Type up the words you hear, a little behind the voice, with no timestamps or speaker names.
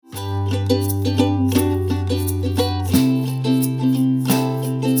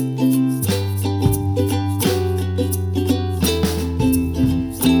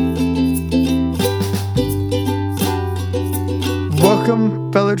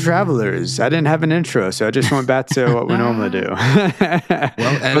Welcome, fellow travelers. I didn't have an intro, so I just went back to what we normally do.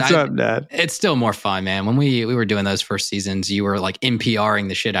 What's up, Dad? It's still more fun, man. When we were doing those first seasons, you were like NPRing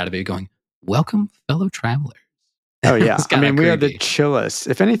the shit out of it, going, "Welcome, fellow travelers." Oh, yeah. I mean, we are the creepy. chillest.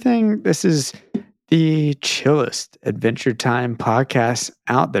 If anything, this is the chillest Adventure Time podcast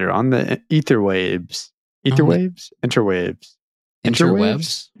out there on the etherwaves. Etherwaves? Interwaves.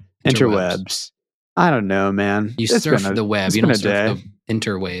 Interwebs. I don't know, man. You surf the web. You don't surf the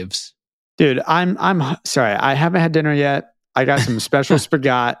interwaves. Dude, I'm sorry. I haven't had dinner yet. I got some special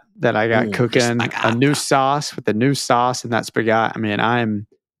spaghetti that I got cooking. A new sauce with the new sauce and that spaghetti. I mean, I'm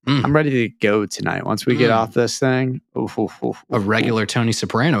ready to go tonight. Once we get off this thing, a regular Tony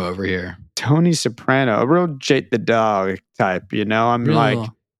Soprano over here. Tony Soprano, a real Jake the Dog type. You know, I'm like,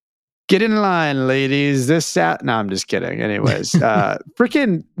 get in line, ladies. No, I'm just kidding. Anyways,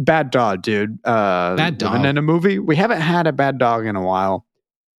 freaking bad dog, dude. Bad dog. Living in a movie. We haven't had a bad dog in a while,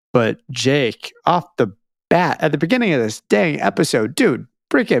 but Jake, off the bat, at the beginning of this dang episode, dude,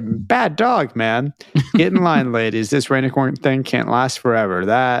 freaking bad dog, man. Get in line, ladies. This rainicorn thing can't last forever.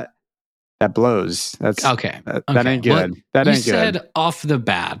 That blows. That's okay. That ain't good. Well, that ain't good. You said off the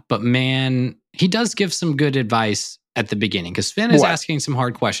bat, but man, he does give some good advice at the beginning because Finn is asking some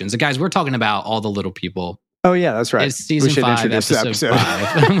hard questions. Guys, we're talking about all the little people. Oh yeah, that's right. It's season 5, episode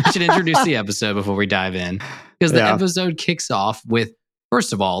 5. We should introduce the episode before we dive in because the episode kicks off with,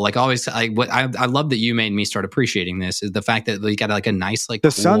 first of all, like always, what I love that you made me start appreciating this is the fact that we got like a nice like the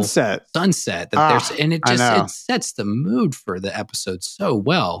cool sunset that there's, and it sets the mood for the episode so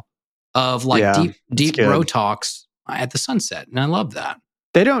well of like deep bro talks at the sunset, and I love that.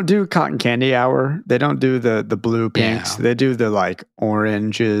 They don't do cotton candy hour. They don't do the blue pinks. Yeah. They do the like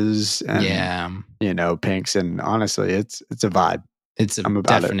oranges and pinks. And honestly, it's a vibe. It's a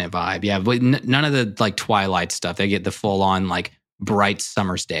definite vibe. Yeah, but none of the like Twilight stuff. They get the full on like bright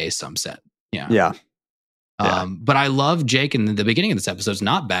summer's day sunset. Yeah. But I love Jake in the beginning of this episode. It's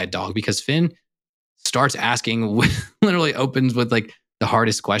not bad dog because Finn starts asking, literally opens with like the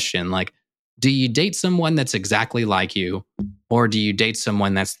hardest question, like, do you date someone that's exactly like you, or do you date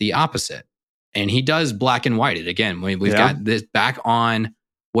someone that's the opposite? And he does black and white it again. We've got this back on.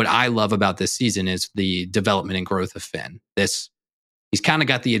 What I love about this season is the development and growth of Finn. He's kind of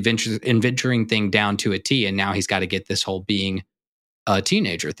got the adventuring thing down to a T, and now he's got to get this whole being a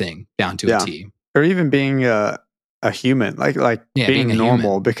teenager thing down to a T, or even being a human, like being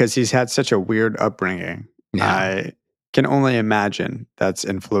normal, because he's had such a weird upbringing. Yeah. I can only imagine that's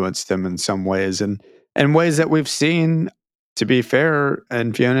influenced him in some ways, and ways that we've seen, to be fair,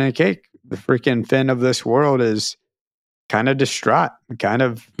 and Fiona and Cake, the freaking Finn of this world is kind of distraught, kind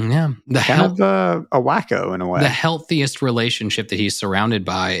of a wacko in a way. The healthiest relationship that he's surrounded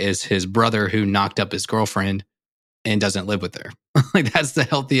by is his brother who knocked up his girlfriend and doesn't live with her. Like that's the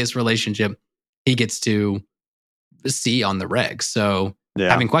healthiest relationship he gets to see on the reg. So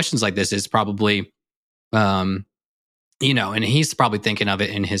having questions like this is probably, and he's probably thinking of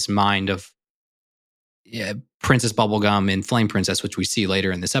it in his mind of Princess Bubblegum and Flame Princess, which we see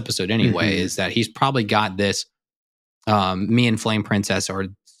later in this episode anyway, is that he's probably got this, me and Flame Princess are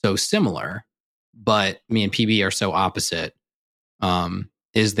so similar, but me and PB are so opposite.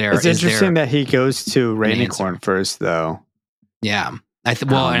 It's interesting that he goes to Rainicorn first, though. Yeah. I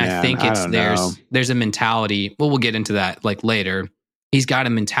think there's a mentality. Well, we'll get into that like later. He's got a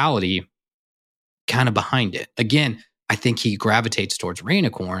mentality kind of behind it. Again, I think he gravitates towards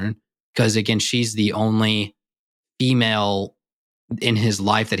Rainicorn because, again, she's the only female in his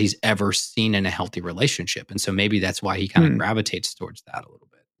life that he's ever seen in a healthy relationship. And so maybe that's why he kind of gravitates towards that a little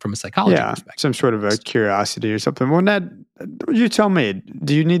bit from a psychology perspective. Some sort of a curiosity or something. Well, Ned, you tell me,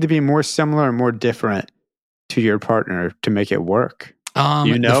 do you need to be more similar or more different to your partner to make it work?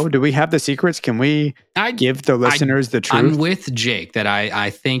 Do we have the secrets? Can we give the listeners the truth? I'm with Jake that I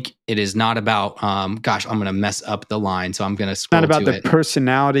think it is not about, I'm going to mess up the line, so I'm going to scroll to it. It's not about the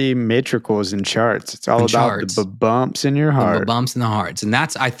personality matricles and charts. It's all about the bumps in your heart. The bumps in the hearts. And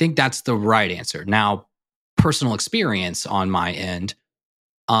I think that's the right answer. Now, personal experience on my end,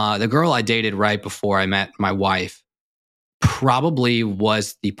 the girl I dated right before I met my wife probably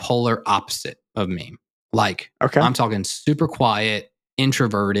was the polar opposite of me. Like, I'm talking super quiet,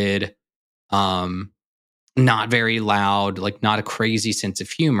 introverted, not very loud, like not a crazy sense of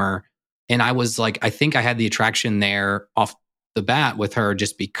humor. And I was like, I think I had the attraction there off the bat with her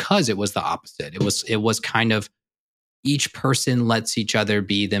just because it was the opposite. It was kind of each person lets each other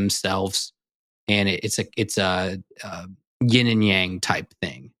be themselves, and it's a yin and yang type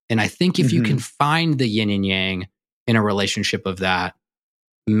thing. And I think if you can find the yin and yang in a relationship of that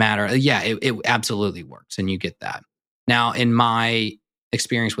matter, it absolutely works, and you get that. Now, in my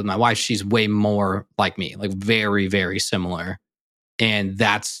experience with my wife, she's way more like me, like very, very similar, and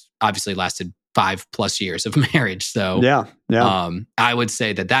that's obviously lasted 5+ years of marriage. So I would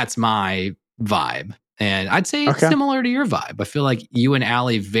say that that's my vibe, and I'd say it's similar to your vibe. I feel like you and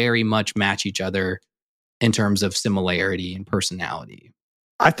Allie very much match each other in terms of similarity and personality.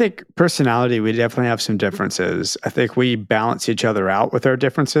 I think personality, we definitely have some differences. I think we balance each other out with our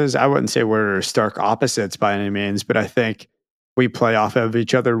differences. I wouldn't say we're stark opposites by any means, but I think we play off of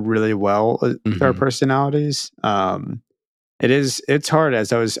each other really well with our personalities. It's hard.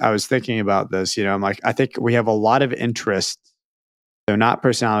 As I was thinking about this, I'm like, I think we have a lot of interests. So not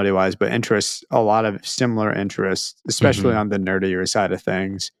personality wise, but interests, a lot of similar interests, especially on the nerdier side of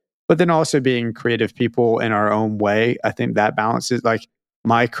things. But then also being creative people in our own way. I think that balances, like,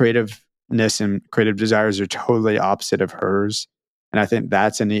 my creativeness and creative desires are totally opposite of hers. And I think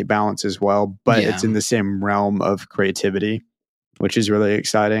that's a neat balance as well. But it's in the same realm of creativity, which is really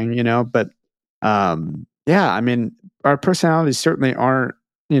exciting, But I mean, our personalities certainly aren't,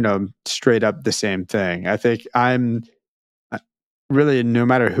 straight up the same thing. I think I'm really, no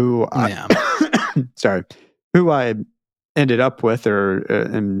matter who who I ended up with or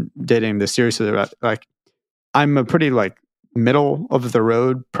am dating this seriously, like, I'm a pretty middle of the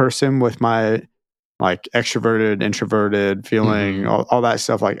road person with my extroverted, introverted feeling, all that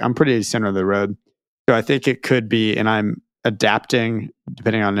stuff. Like, I'm pretty center of the road. So I think it could be, and I'm adapting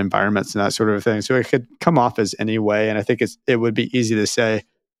depending on environments and that sort of thing. So it could come off as any way. And I think it would be easy to say,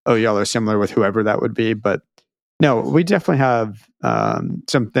 oh, y'all are similar with whoever that would be. But no, we definitely have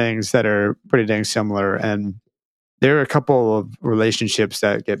some things that are pretty dang similar. And there are a couple of relationships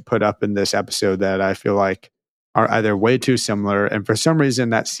that get put up in this episode that I feel like are either way too similar, and for some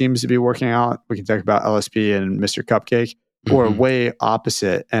reason that seems to be working out. We can talk about LSP and Mr. Cupcake, or way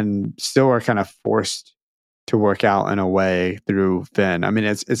opposite and still are kind of forced to work out in a way through Finn. I mean,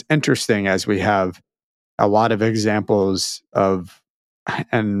 it's interesting as we have a lot of examples of,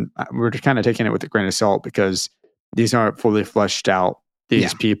 and we're kind of taking it with a grain of salt because these aren't fully fleshed out.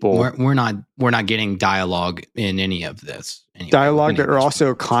 These people, we're not getting dialogue in any of this. Anyway, dialogue that are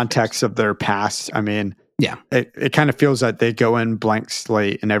also context of their past. I mean, it kind of feels like they go in blank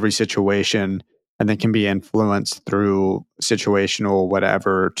slate in every situation and then can be influenced through situational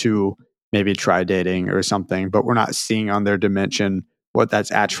whatever to maybe try dating or something, but we're not seeing on their dimension what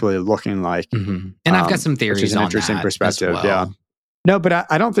that's actually looking like. And I've got some theories, which is an interesting perspective. Yeah. No,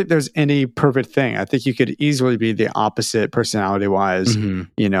 but I don't think there's any perfect thing. I think you could easily be the opposite personality wise. There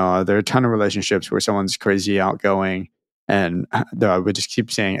are a ton of relationships where someone's crazy outgoing and I would just keep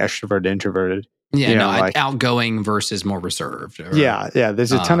saying extroverted, introverted. Outgoing versus more reserved. Or,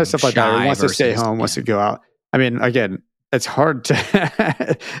 there's a ton of stuff like that. Who wants to stay home, wants to go out. I mean, again, it's hard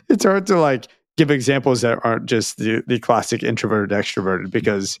to give examples that aren't just the classic introverted, extroverted,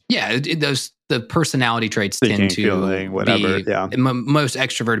 because the personality traits tend to feeling, whatever. Most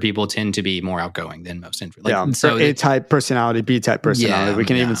extroverted people tend to be more outgoing than most introverted. So A-type personality, B-type personality. We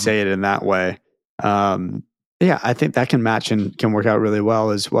can even say it in that way. I think that can match and can work out really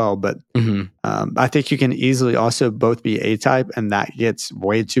well as well. But I think you can easily also both be A-type, and that gets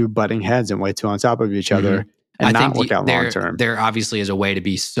way too butting heads and way too on top of each other, and not work out long term. There obviously is a way to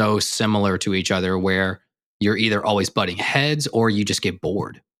be so similar to each other where you're either always butting heads or you just get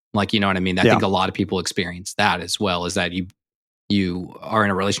bored. Like, you know what I mean? I think a lot of people experience that as well, is that you are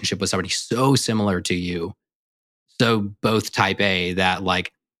in a relationship with somebody so similar to you, so both type A, that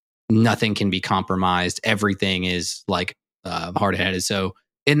nothing can be compromised. Everything is hard-headed. So,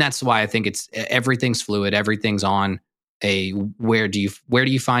 and that's why I think everything's fluid. Everything's on where do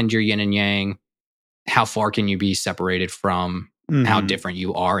you find your yin and yang? How far can you be separated from how different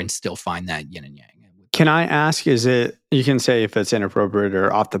you are and still find that yin and yang? Can I ask, you can say if it's inappropriate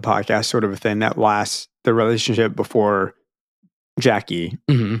or off the podcast sort of a thing, the relationship before Jackie,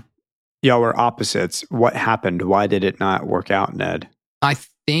 y'all were opposites. What happened? Why did it not work out, Ned? I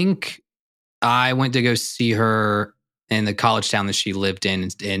think I went to go see her in the college town that she lived in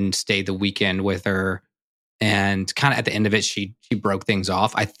and stayed the weekend with her. And kind of at the end of it, she broke things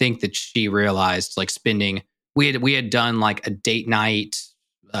off. I think that she realized we had done a date night,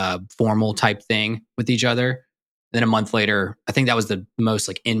 formal type thing with each other. Then a month later, I think that was the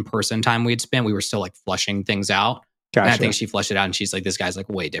most in-person time we had spent. We were still flushing things out. Gotcha. And I think she flushed it out and she's like, this guy's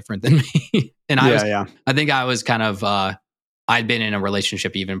way different than me. And I think I was kind of, I'd been in a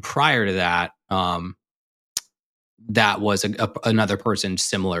relationship even prior to that, that was another person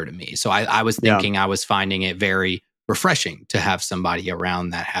similar to me. So I was thinking I was finding it very refreshing to have somebody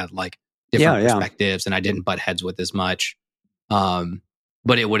around that had like different perspectives and I didn't butt heads with as much.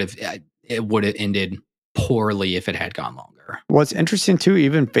 But it would have ended poorly if it had gone longer. What's interesting too,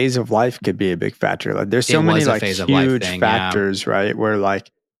 even phase of life could be a big factor. Like there's so many like huge factors, right? Where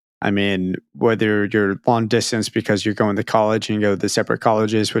like, I mean, whether you're long distance because you're going to college and you go to separate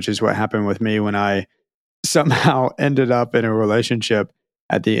colleges, which is what happened with me when I somehow ended up in a relationship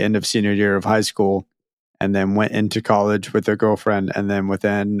at the end of senior year of high school and then went into college with a girlfriend. And then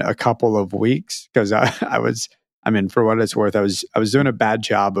within a couple of weeks, because I was, I mean, for what it's worth, I was doing a bad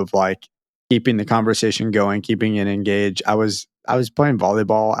job of like keeping the conversation going, keeping it engaged. I was playing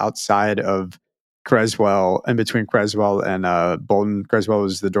volleyball outside of Creswell, in between Creswell and Bolton. Creswell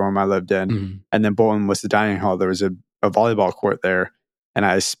was the dorm I lived in, and then Bolton was the dining hall. There was a volleyball court there, and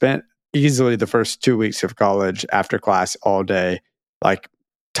I spent easily the first 2 weeks of college after class all day. Like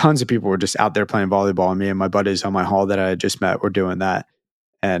tons of people were just out there playing volleyball, and me and my buddies on my hall that I had just met were doing that.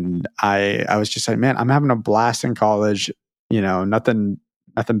 And I was just like, man, I'm having a blast in college. You know, nothing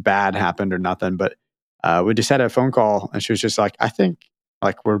bad happened or nothing, but we just had a phone call, and she was just like, I think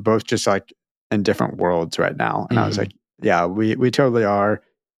like we're both just like in different worlds right now. And I was like, yeah, we totally are.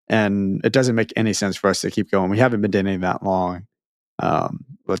 And it doesn't make any sense for us to keep going. We haven't been dating that long.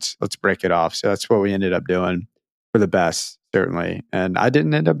 Let's break it off. So that's what we ended up doing for the best, certainly. And I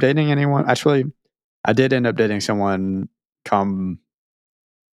didn't end up dating anyone. Actually, I did end up dating someone come,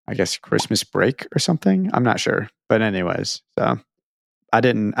 I guess, Christmas break or something. I'm not sure. But anyways, so I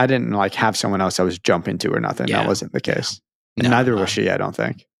didn't like have someone else I was jumping to or nothing. That wasn't the case. No. Neither was she, I don't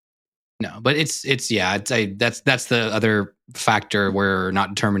think. No, but it's I'd say that's the other factor we're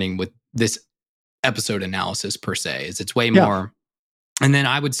not determining with this episode analysis per se, is it's way more. And then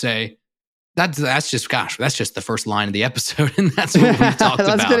I would say that's just the first line of the episode, and that's what we talked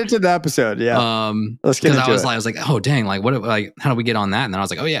about. Let's get into the episode. Yeah. Let's get into it. I was like, oh dang, like what, like how do we get on that? And then I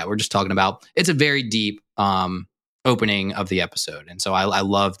was like, oh yeah, we're just talking about, it's a very deep opening of the episode, and so I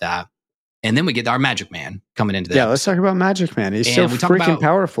love that. And then we get our Magic Man coming into that. Yeah, let's talk about Magic Man. He's so freaking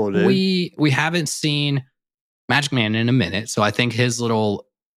powerful, dude. We haven't seen Magic Man in a minute, so I think his little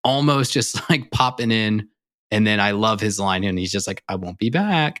almost just like popping in, and then I love his line, and he's just like, "I won't be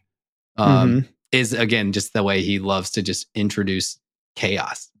back." Is again just the way he loves to just introduce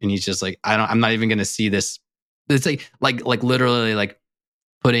chaos, and he's just like, I'm not even going to see this. It's like literally like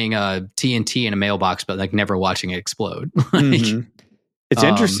putting a TNT in a mailbox, but like never watching it explode. It's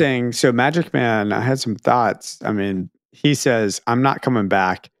interesting. So Magic Man, I had some thoughts. I mean, he says, I'm not coming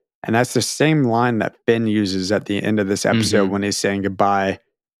back. And that's the same line that Finn uses at the end of this episode when he's saying goodbye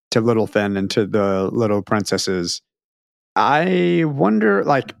to little Finn and to the little princesses. I wonder,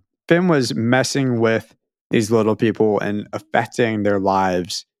 like, Finn was messing with these little people and affecting their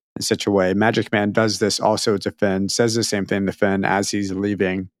lives in such a way. Magic Man does this also to Finn, says the same thing to Finn as he's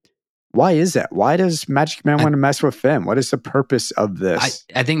leaving. Why is that? Why does Magic Man want to mess with Finn? What is the purpose of this?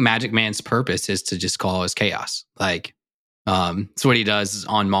 I think Magic Man's purpose is to just cause chaos. Like, it's what he does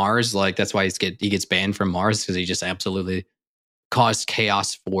on Mars. Like, that's why he gets banned from Mars, because he just absolutely caused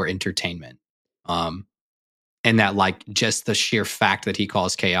chaos for entertainment. And that, like, just the sheer fact that he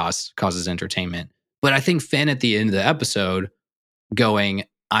caused chaos causes entertainment. But I think Finn at the end of the episode going,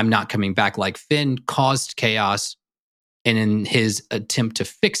 I'm not coming back. Like, Finn caused chaos, and in his attempt to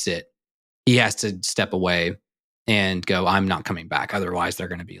fix it, he has to step away and go, I'm not coming back. Otherwise, they're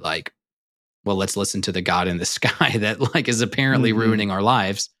going to be like, well, let's listen to the God in the sky that like is apparently ruining our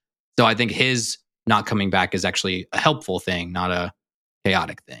lives. So I think his not coming back is actually a helpful thing, not a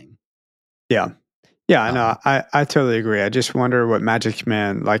chaotic thing. Yeah. Yeah, I know. I totally agree. I just wonder what Magic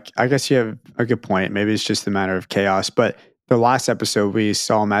Man, like, I guess you have a good point. Maybe it's just a matter of chaos. But the last episode, we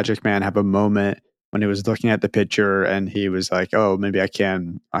saw Magic Man have a moment when he was looking at the picture and he was like, oh, maybe I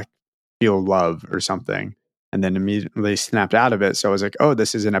can feel love or something, and then immediately snapped out of it. So I was like, oh,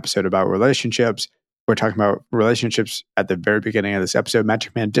 this is an episode about relationships. We're talking about relationships at the very beginning of this episode.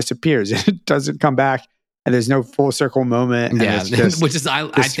 Magic Man disappears. It doesn't come back, and there's no full circle moment. And it's just, which is I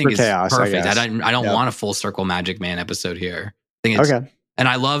think is chaos, perfect. I don't want a full circle Magic Man episode here. I think it's, okay. And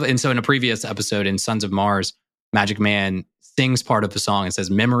I love, and so in a previous episode in Sons of Mars, Magic Man sings part of the song and says,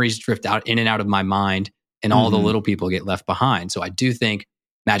 memories drift out in and out of my mind, and all the little people get left behind. So I do think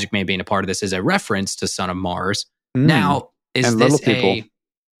Magic Man being a part of this is a reference to Son of Mars. Now, is this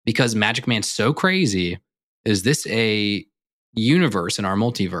because Magic Man's so crazy, is this a universe in our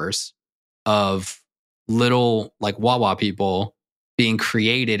multiverse of little like Wawa people being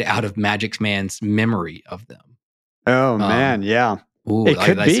created out of Magic Man's memory of them? Oh man, yeah. It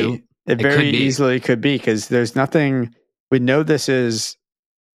could be. It very easily could be, because there's nothing. We know this is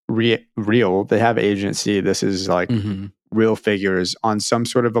real. They have agency. This is like real figures on some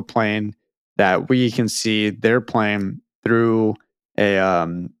sort of a plane that we can see. They're playing through a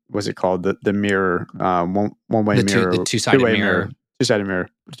what's it called? The mirror, one way mirror, the two-sided mirror, two-sided mirror,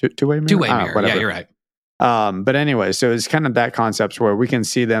 two-way mirror, two-way mirror. Whatever. Yeah, you're right. But anyway, so it's kind of that concept where we can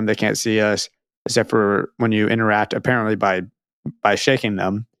see them, they can't see us, except for when you interact, apparently by shaking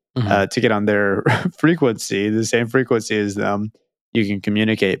them to get on their frequency, the same frequency as them, you can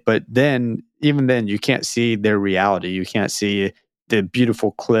communicate. But then, even then, you can't see their reality. You can't see the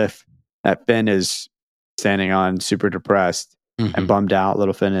beautiful cliff that Finn is standing on, super depressed and bummed out.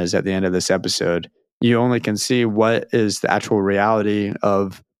 Little Finn is at the end of this episode. You only can see what is the actual reality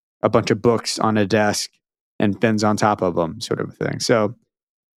of a bunch of books on a desk and Finn's on top of them, sort of thing. So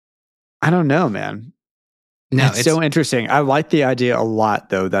I don't know, man. No, it's so interesting. I like the idea a lot,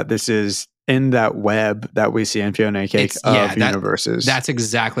 though, that this is in that web that we see in Fiona and Cake of universes. That's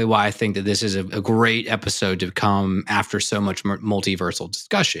exactly why I think that this is a great episode to come after so much multiversal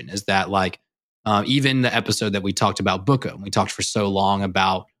discussion, is that like even the episode that we talked about Bucco, we talked for so long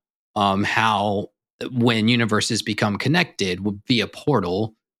about how when universes become connected via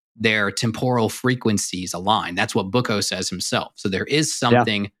portal, their temporal frequencies align. That's what Bucco says himself. So there is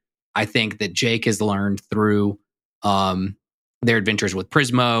something I think that Jake has learned through their adventures with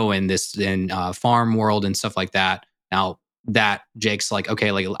Prismo and Farm World and stuff like that. Now that Jake's like,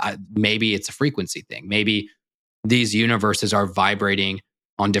 okay, like maybe it's a frequency thing. Maybe these universes are vibrating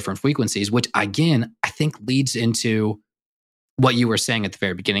on different frequencies, which again, I think leads into what you were saying at the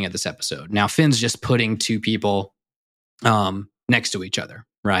very beginning of this episode. Now, Finn's just putting two people next to each other,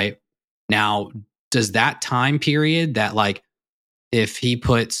 right? Now, does that time period that like, if he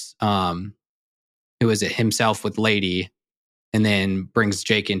puts, who is it, himself with Lady, and then brings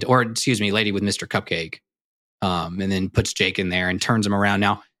Jake into, or excuse me, Lady with Mr. Cupcake, and then puts Jake in there and turns him around.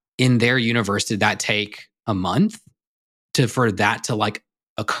 Now, in their universe, did that take a month for that to like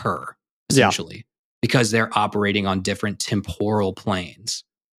occur, essentially? Yeah. Because they're operating on different temporal planes.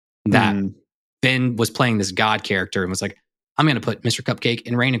 That Finn was playing this God character and was like, I'm going to put Mr. Cupcake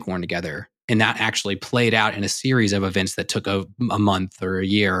and Rainicorn together. And that actually played out in a series of events that took a month or a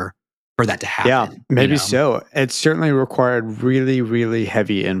year for that to happen. Yeah, maybe so. It certainly required really, really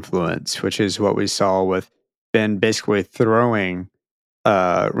heavy influence, which is what we saw with Ben basically throwing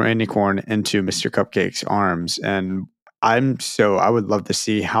Rainicorn into Mr. Cupcake's arms. And I would love to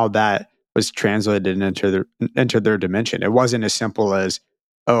see how that was translated into their dimension. It wasn't as simple as,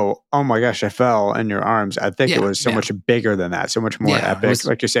 oh my gosh, I fell in your arms. I think it was so much bigger than that, so much more epic.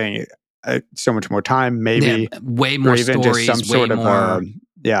 Like you're saying, so much more time, maybe way more even stories, just some sort of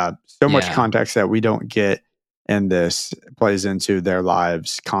much context that we don't get in this plays into their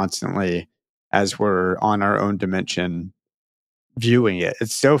lives constantly as we're on our own dimension viewing it.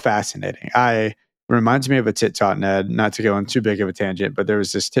 It's so fascinating. It reminds me of a TikTok, Ned, not to go on too big of a tangent, but there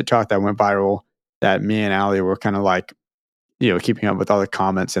was this TikTok that went viral that me and Allie were kind of like, keeping up with all the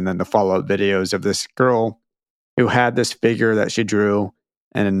comments and then the follow-up videos of this girl who had this figure that she drew,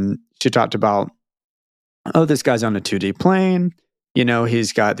 and she talked about, this guy's on a 2D plane,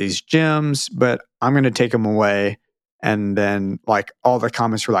 he's got these gems, but I'm going to take him away. And then like all the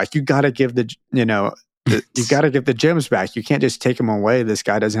comments were like, you got to give you got to give the gems back. You can't just take him away. This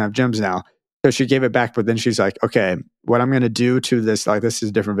guy doesn't have gems now. So she gave it back, but then she's like, okay, what I'm going to do to this, like this is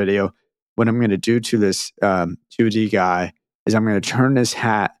a different video. What I'm going to do to this 2D guy is I'm going to turn this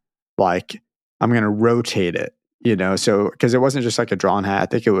hat, like I'm going to rotate it, so because it wasn't just like a drawn hat. I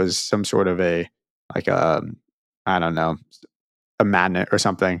think it was some sort of a magnet or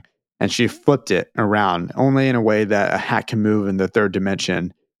something. And she flipped it around only in a way that a hat can move in the third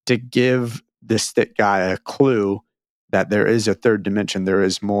dimension to give this thick guy a clue that there is a third dimension. There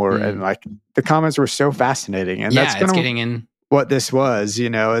is more. And like the comments were so fascinating. And that's getting in what this was,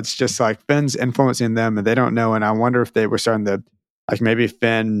 it's just like Finn's influencing them and they don't know. And I wonder if they were starting to, like maybe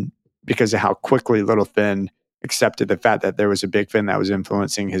Finn, because of how quickly little Finn accepted the fact that there was a big Finn that was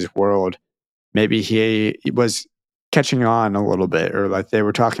influencing his world, maybe he was catching on a little bit, or like they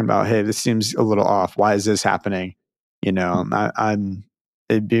were talking about, hey, this seems a little off. Why is this happening?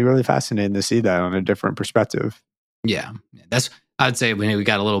 It'd be really fascinating to see that on a different perspective. Yeah, I'd say we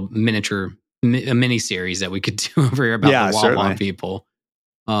got a little mini series that we could do over here about the Wawa people.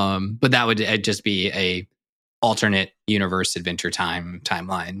 But that would just be a alternate universe Adventure Time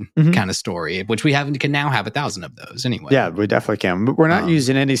timeline kind of story, which we can now have 1,000 of those anyway. Yeah, we definitely can. But we're not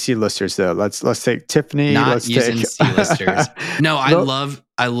using any C-listers though. Let's take Tiffany. Not using C-listers. No,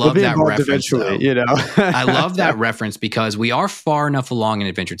 I I love that reference eventually, I love that reference because we are far enough along in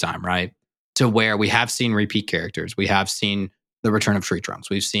Adventure Time, right? To where we have seen repeat characters. We have seen the return of Tree Trunks.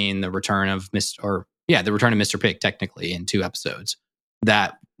 We've seen the return of Mr. Pig technically in 2 episodes.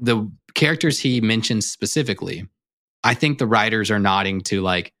 That the characters he mentions specifically, I think the writers are nodding to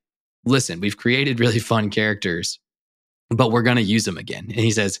like, listen, we've created really fun characters, but we're going to use them again. And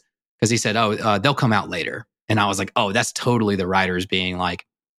he says, because he said, they'll come out later. And I was like, oh, that's totally the writers being like,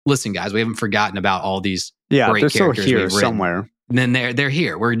 listen, guys, we haven't forgotten about all these great characters still here somewhere. And then they're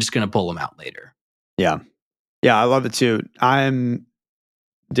here. We're just going to pull them out later. Yeah. Yeah, I love it too. I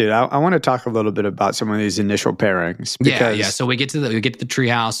want to talk a little bit about some of these initial pairings. Because yeah. So we get to the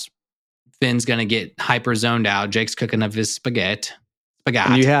treehouse. Finn's going to get hyper zoned out. Jake's cooking up his spaghetti.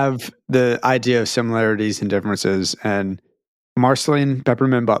 And you have the idea of similarities and differences. And Marceline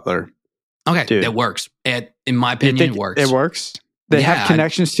Peppermint Butler. Okay, dude, it works. In my opinion, it works. It works? They have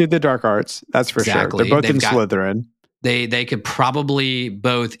connections to the dark arts. That's for sure. They're both in Slytherin. They could probably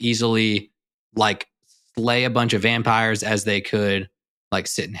both easily like slay a bunch of vampires as they could like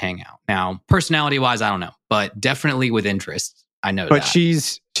sit and hang out. Now, personality wise, I don't know, but definitely with interest, I know. But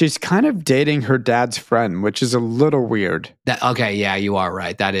she's kind of dating her dad's friend, which is a little weird. Okay, yeah, you are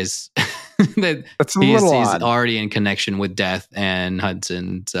right. That is that's a little odd. He's already in connection with Death and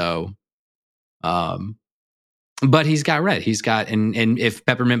Hudson, so but he's got red. He's got and if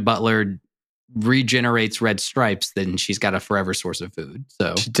Peppermint Butler regenerates red stripes, then she's got a forever source of food.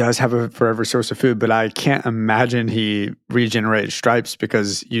 So she does have a forever source of food, but I can't imagine he regenerates stripes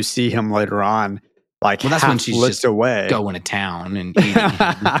because you see him later on, like that's when she's just away, going to town and eating.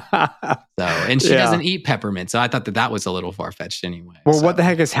 And she doesn't eat peppermint, so I thought that was a little far fetched anyway. Well, what the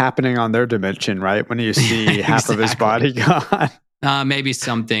heck is happening on their dimension, right? When you see half of his body gone, maybe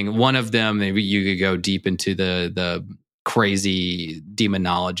something. One of them, maybe you could go deep into the crazy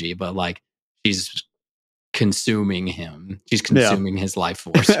demonology, but like. She's consuming him. She's consuming his life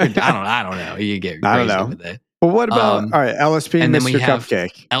force. I don't know. You get crazy with it. Well, what about all right, LSP and Mr.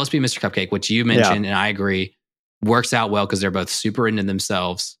 Cupcake? LSP and Mr. Cupcake, which you mentioned, and I agree, works out well because they're both super into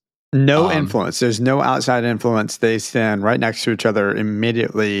themselves. No influence. There's no outside influence. They stand right next to each other,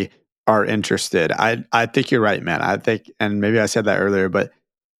 immediately are interested. I think you're right, man. I think, and maybe I said that earlier, but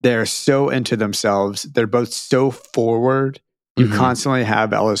they're so into themselves. They're both so forward. You constantly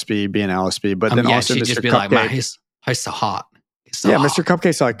have LSP being LSP, but then also Mr. Just be Cupcake. Like, he's so hot. Mr.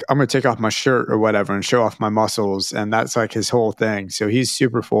 Cupcake's like, I'm going to take off my shirt or whatever and show off my muscles. And that's like his whole thing. So he's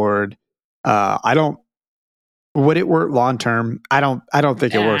super forward. Would it work long term? I don't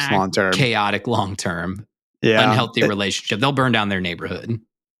think it works long term. Chaotic long term. Yeah. Unhealthy relationship. They'll burn down their neighborhood.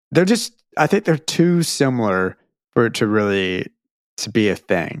 I think they're too similar for it to really be a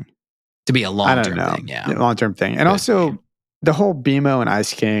thing. To be a long term thing. Yeah. Long term thing. And also, the whole BMO and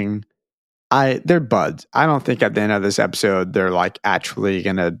Ice King, they're buds. I don't think at the end of this episode they're like actually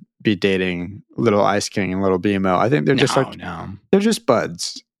gonna be dating little Ice King and little BMO. I think they're just they're just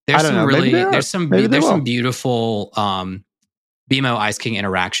buds. There's some beautiful BMO Ice King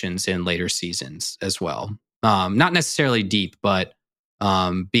interactions in later seasons as well. Not necessarily deep, but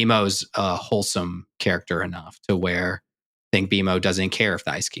BMO's a wholesome character enough to where I think BMO doesn't care if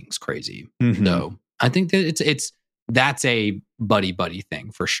the Ice King's crazy. So I think that that's a buddy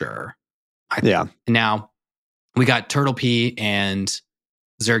thing for sure. Yeah. Now we got Turtle P and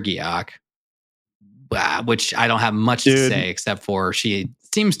Zergiak, which I don't have much to say except for she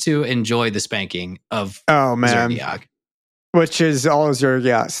seems to enjoy the spanking of Zergiak. Which is all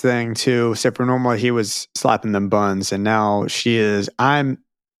Zergiak's thing too, except for normally he was slapping them buns and now she is, I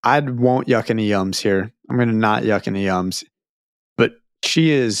won't yuck any yums here. I'm going to not yuck any yums. But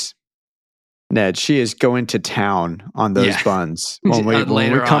she is... Ned, she is going to town on those buns. When we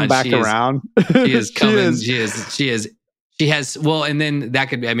come back around, she is coming. She has. Well, and then that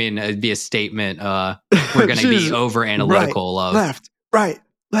could, it'd be a statement. We're going to be over analytical of left.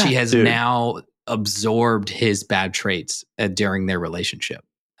 She has now absorbed his bad traits during their relationship.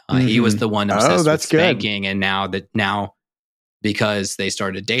 He was the one obsessed with spanking, and now because they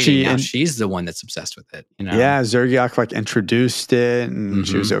started dating, she's the one that's obsessed with it. Yeah, Zergiak like introduced it, and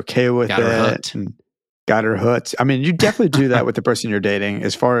she was okay with it, and got her hooked. I mean, you definitely do that with the person you're dating,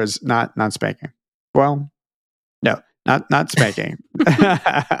 as far as not spanking. Well, no, not spanking.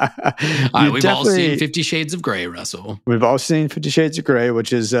 We've all seen 50 Shades of Grey, Russell. We've all seen 50 Shades of Grey,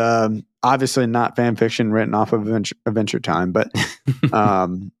 which is obviously not fan fiction written off of Adventure Time, but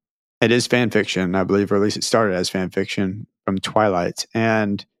it is fan fiction, I believe, or at least it started as fan fiction from Twilight.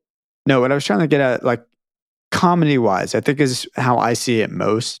 And no, what I was trying to get at, like comedy wise, I think is how I see it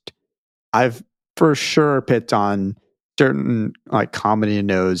most. I've for sure picked on certain like comedy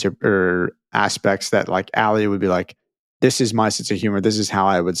nodes or aspects that like Allie would be like, this is my sense of humor. This is how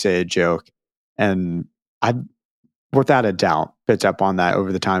I would say a joke. And I, without a doubt, picked up on that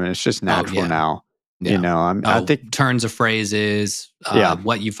over the time. And it's just natural now. Yeah. You know, I think turns of phrases,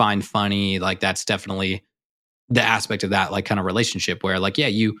 what you find funny, like that's definitely the aspect of that, like kind of relationship where like,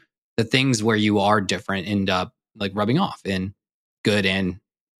 the things where you are different end up like rubbing off in good and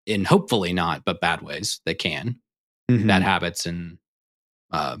in hopefully not, but bad ways that can. Bad habits and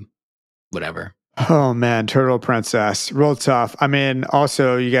whatever. Oh man, Turtle Princess, real tough. I mean,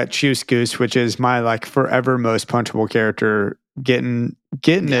 also you got Choose Goose, which is my like forever most punchable character, getting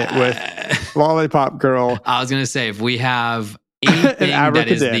it with Lollipop Girl. I was gonna say, if we have anything that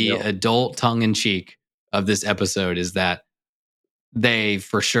is the adult tongue in cheek of this episode, is that they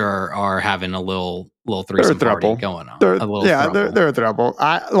for sure are having a little threesome party going on. They're a throuple.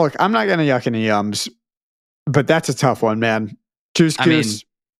 I'm not gonna yuck any yums, but that's a tough one, man. Choose Goose,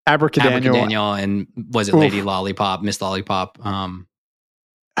 Abracadaniel, and was it Lady Lollipop, Miss Lollipop?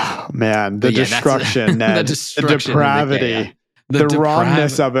 Oh man, the destruction, Ned, the depravity, the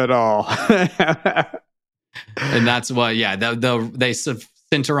wrongness of it all. And that's what, they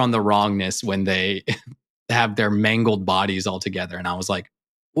center on the wrongness when they have their mangled bodies all together. And I was like,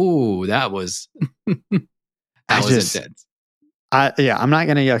 ooh, that was intense. I'm not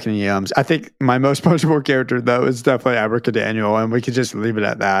going to yuck any yums. I think my most punchable character, though, is definitely Abracadaniel, and we could just leave it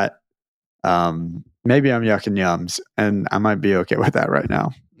at that. Maybe I'm yucking yums, and I might be okay with that right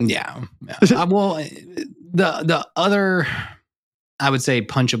now. Yeah. Well, the other, I would say,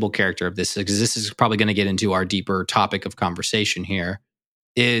 punchable character of this, because this is probably going to get into our deeper topic of conversation here,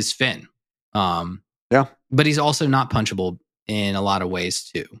 is Finn. Yeah. But he's also not punchable in a lot of ways,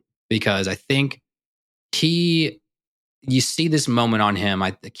 too, because I think you see this moment on him.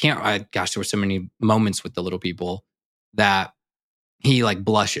 There were so many moments with the little people that he like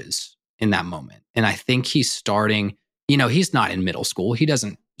blushes in that moment. And I think he's starting, he's not in middle school. He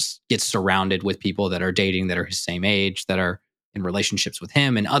doesn't get surrounded with people that are dating, that are his same age, that are in relationships with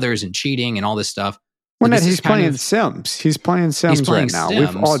him and others and cheating and all this stuff. Well, he's playing Sims. He's playing Sims right now.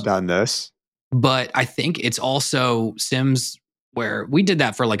 We've all done this. But I think it's also Sims where we did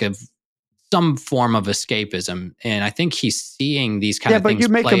that for like some form of escapism, and I think he's seeing these kind of things. Yeah, but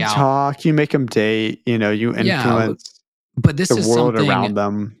you make them talk, you make them date, you influence. But this is world something around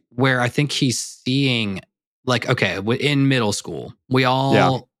them where I think he's seeing, like, okay, in middle school, we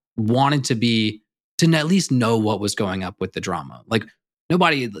all wanted to at least know what was going up with the drama. Like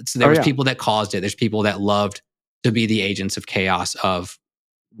nobody, so there was people that caused it. There's people that loved to be the agents of chaos of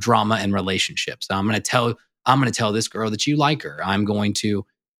drama and relationships. I'm going to tell this girl that you like her. I'm going to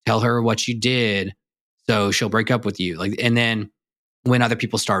tell her what you did so she'll break up with you. Like, and then when other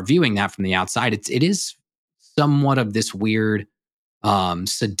people start viewing that from the outside, it is somewhat of this weird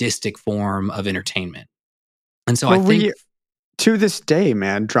sadistic form of entertainment. And so I think to this day,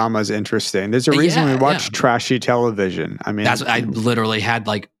 man, drama is interesting. There's a reason we watch trashy television. I mean, I literally had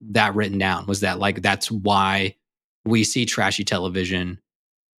like that written down, was that like that's why we see trashy television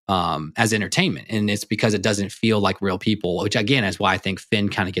as entertainment. And it's because it doesn't feel like real people, which again is why I think Finn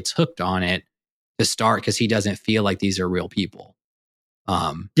kind of gets hooked on it to start, because he doesn't feel like these are real people.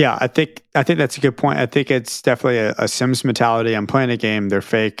 I think that's a good point. I think it's definitely a Sims mentality. I'm playing a game, they're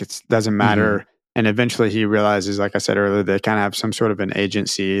fake, it doesn't matter. Mm-hmm. And eventually he realizes, like I said earlier, they kind of have some sort of an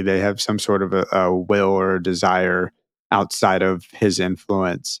agency. They have some sort of a will or a desire outside of his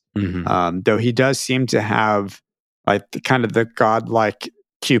influence. Mm-hmm. Though he does seem to have like the godlike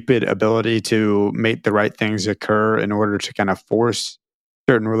Cupid ability to make the right things occur in order to kind of force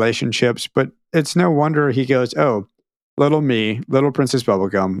certain relationships. But it's no wonder he goes, oh, little me, little Princess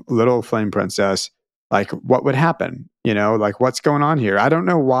Bubblegum, little Flame Princess, like what would happen? Like what's going on here? I don't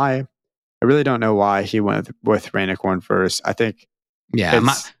know why. I really don't know why he went with Rainicorn first. I think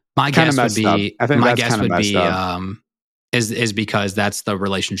my guess would be, my guess would be is because that's the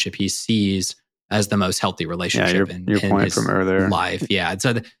relationship he sees as the most healthy relationship in his from earlier life. Yeah.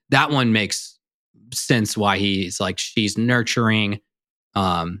 So that one makes sense why he's like, she's nurturing.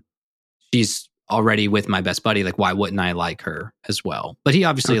 She's already with my best buddy. Like, why wouldn't I like her as well? But he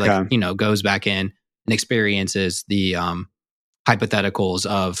obviously goes back in and experiences the hypotheticals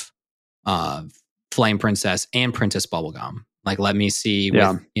of Flame Princess and Princess Bubblegum. Like, let me see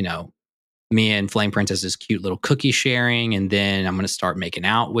with, me and Flame Princess's cute little cookie sharing. And then I'm going to start making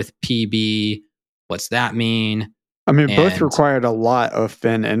out with PB. What's that mean? I mean, both required a lot of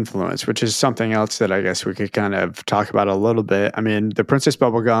Finn influence, which is something else that I guess we could kind of talk about a little bit. I mean, the Princess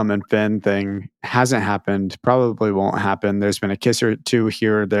Bubblegum and Finn thing hasn't happened, probably won't happen. There's been a kiss or two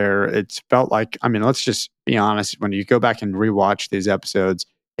here or there. It's felt like, I mean, let's just be honest. When you go back and rewatch these episodes,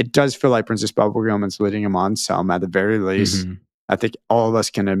 it does feel like Princess Bubblegum is leading him on some at the very least. Mm-hmm. I think all of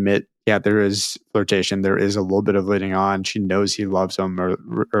us can admit, yeah, there is flirtation. There is a little bit of leading on. She knows he loves him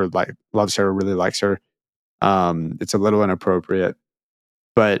or like loves her, really likes her. It's a little inappropriate,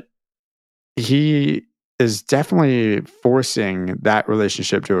 but he is definitely forcing that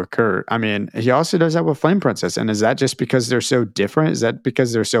relationship to occur. I mean, he also does that with Flame Princess. And is that just because they're so different? Is that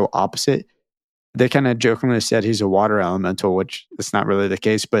because they're so opposite? They kind of jokingly said he's a water elemental, which is not really the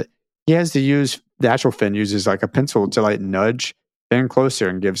case, but he has to use, the actual Finn uses like a pencil to like nudge Finn closer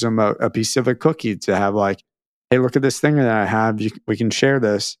and gives him a piece of a cookie to have like, hey, look at this thing that I have. We can share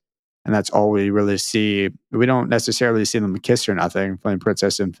this. And that's all we really see. We don't necessarily see them kiss or nothing, Flame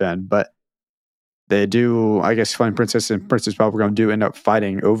Princess and Finn, but they do, I guess Flame Princess and Princess Bubblegum do end up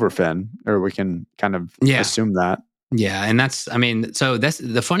fighting over Finn, or we can kind of assume that. Yeah, and that's, I mean, so that's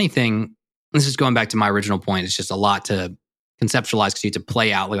the funny thing. This is going back to my original point. It's just a lot to conceptualize because you have to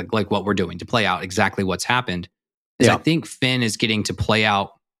play out like what we're doing, to play out exactly what's happened. I think Finn is getting to play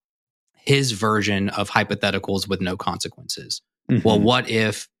out his version of hypotheticals with no consequences. Mm-hmm. Well, what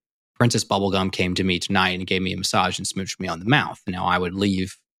if Princess Bubblegum came to me tonight and gave me a massage and smooched me on the mouth? Now I would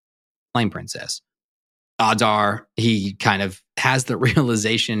leave Flame Princess. Odds are he kind of has the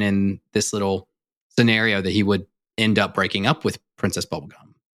realization in this little scenario that he would end up breaking up with Princess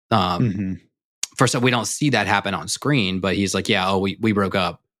Bubblegum. First off, we don't see that happen on screen, but he's like, yeah, we broke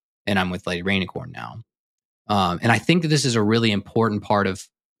up and I'm with Lady Rainicorn now. And I think that this is a really important part of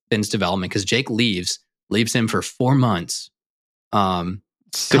Finn's development because Jake leaves him for 4 months.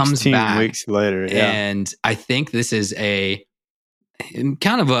 16 weeks later, and I think this is a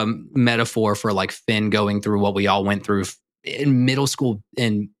kind of a metaphor for like Finn going through what we all went through in middle school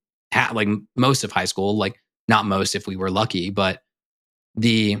and like most of high school, like not most if we were lucky, but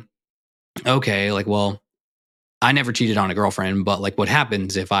well, I never cheated on a girlfriend, but like what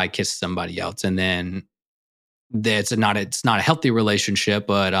happens if I kiss somebody else and then it's not a healthy relationship,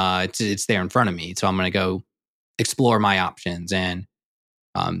 but it's there in front of me, so I'm going to go explore my options. And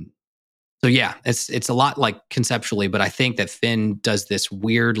so yeah, it's a lot like conceptually, but I think that Finn does this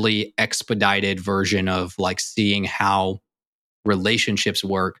weirdly expedited version of like seeing how relationships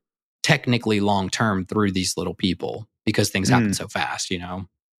work technically long term through these little people because things happen so fast, you know?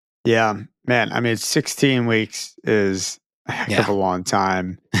 Yeah, man. I mean, 16 weeks is a heck of a long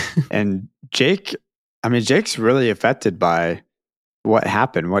time. And Jake's really affected by what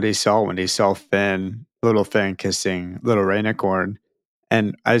happened, what he saw when he saw little Finn kissing little Rainicorn.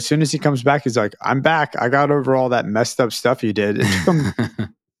 And as soon as he comes back, he's like, I'm back. I got over all that messed up stuff you did. It took him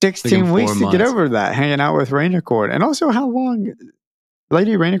 16 weeks to get over that, hanging out with Rainicorn. And also how long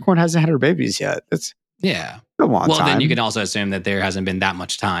Lady Rainicorn hasn't had her babies yet. It's a long time. Then you can also assume that there hasn't been that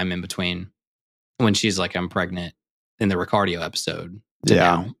much time in between when she's like, I'm pregnant in the Ricardio episode to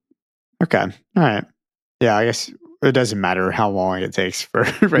now. Okay. All right. Yeah, I guess it doesn't matter how long it takes for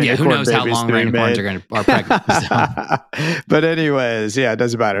Rainicorn who knows how long Rainicorns are pregnant. So. But anyways, it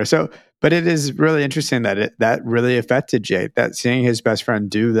doesn't matter. So, but it is really interesting that that really affected Jake, that seeing his best friend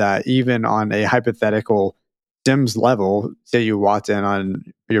do that, even on a hypothetical Sims level, say you walked in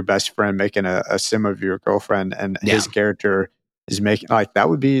on your best friend making a sim of your girlfriend and his character is making, like, that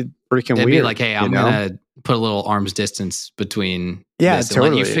would be freaking It'd weird. Be like, hey, I'm going to put a little arm's distance between this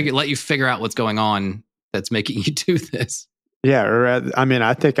totally. And let you figure out what's going on that's making you do this. Yeah, or I mean,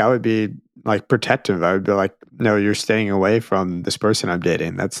 I think I would be like protective. I would be like, no, you're staying away from this person I'm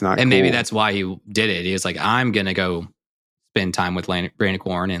dating. That's not And cool. Maybe that's why he did it. He was like, I'm going to go spend time with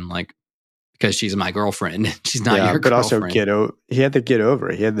Rainicorn and like, because she's my girlfriend. She's not your girlfriend. But also he had to get over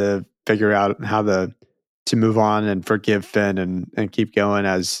it. He had to figure out how to move on and forgive Finn and keep going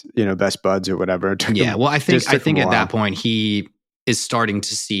as, best buds or whatever. Well, I think at that point he is starting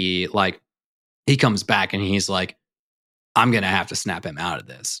to see, like, he comes back and he's like, I'm going to have to snap him out of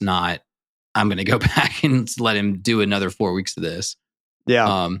this. Not, I'm going to go back and let him do another 4 weeks of this.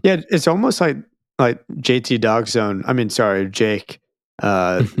 Yeah. It's almost like JT Dogzone. I mean, sorry, Jake,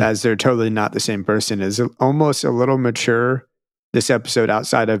 as they're totally not the same person, is almost a little mature this episode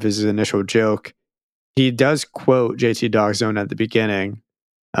outside of his initial joke. He does quote JT Dogzone at the beginning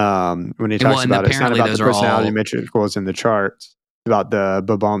when he talks about it's not about the personality matrix in the charts, about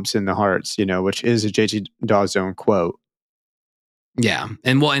the bumps in the hearts, which is a JT Dogzone quote. Yeah.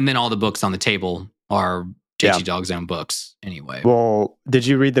 And then all the books on the table are JT Dog's own books anyway. Well, did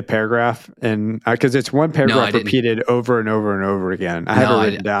you read the paragraph? And because it's one paragraph repeated over and over and over again. I have it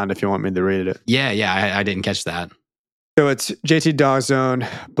written down if you want me to read it. Yeah, I didn't catch that. So it's JT Dog's own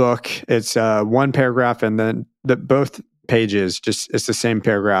book. It's one paragraph, and then both pages, it's the same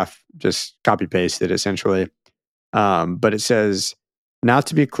paragraph, just copy pasted essentially. But it says, now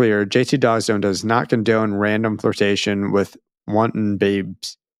to be clear, JT Dog's own does not condone random flirtation with wanton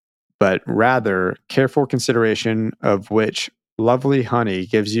babes, but rather careful consideration of which lovely honey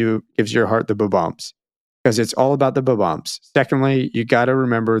gives your heart the bumps, because it's all about the bumps. Secondly, you got to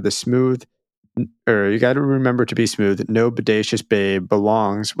remember to be smooth. No bodacious babe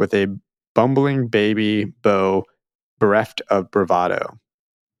belongs with a bumbling baby beau bereft of bravado.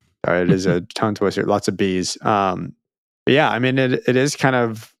 Sorry, it is a tongue twister. Lots of B's. But yeah, I mean, it is kind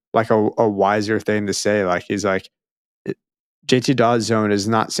of like a wiser thing to say. Like he's like, JT Dog's zone is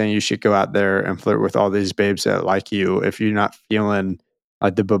not saying you should go out there and flirt with all these babes that like you if you're not feeling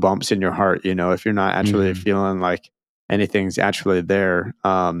like the bumps in your heart, if you're not actually feeling like anything's actually there.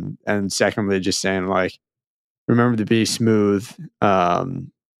 And secondly, just saying like, remember to be smooth.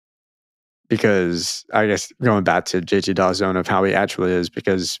 Because I guess going back to JT Dog's zone of how he actually is,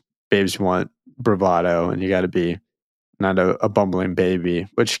 because babes want bravado and you got to be not a bumbling baby,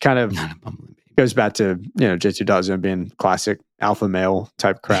 which kind of goes back to, JT Dog's zone being classic alpha male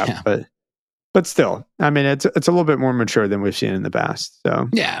type crap. Yeah. But still, I mean, it's a little bit more mature than we've seen in the past. So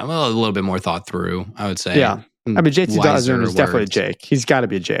yeah, well, a little bit more thought through, I would say. Yeah, I mean, JT Dog's zone is definitely Jake. He's got to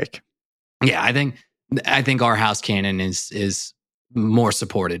be Jake. Yeah, I think our house canon is more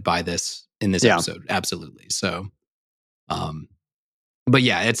supported by this in this episode. Absolutely. So, but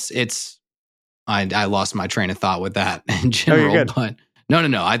yeah, it's. I lost my train of thought with that in general. You're good. But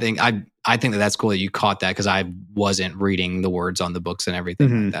no. I think that's cool that you caught that, because I wasn't reading the words on the books and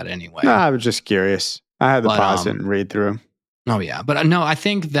everything like that anyway. No, I was just curious. I had to pause it and read through. Oh yeah, but no, I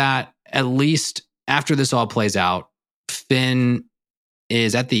think that at least after this all plays out, Finn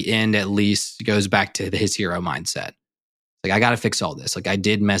is at the end, at least goes back to his hero mindset. Like, I got to fix all this. Like, I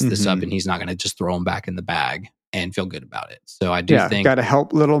did mess this up, and he's not going to just throw him back in the bag and feel good about it. So I do think got to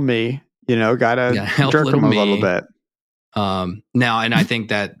help little me. Got to jerk him a little bit. Now, and I think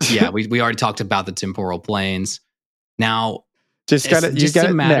that we already talked about the temporal planes. Now, you got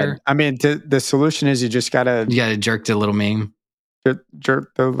to matter. I mean, the solution is you got to jerk the little me.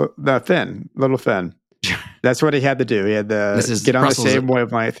 Jerk the little Finn. That's what he had to do. He had to get on the same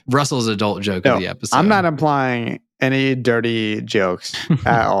wavelength. Russell's adult joke of the episode. I'm not implying any dirty jokes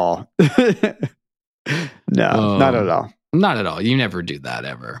at all. No, not at all. Not at all. You never do that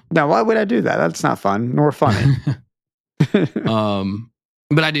ever. No, why would I do that? That's not fun nor funny.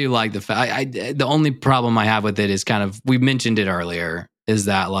 But I do like the fact. The only problem I have with it is kind of, we mentioned it earlier, is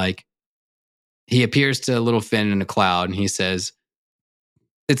that like he appears to little Finn in a cloud and he says,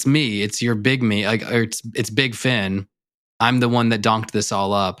 "It's me. It's your big me. Like, or it's Big Finn. I'm the one that donked this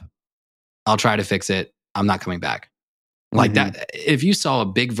all up. I'll try to fix it. I'm not coming back." Like that. If you saw a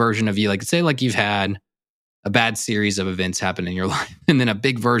big version of you, like say like you've had a bad series of events happen in your life, and then a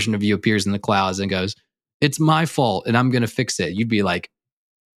big version of you appears in the clouds and goes, "It's my fault and I'm going to fix it." You'd be like,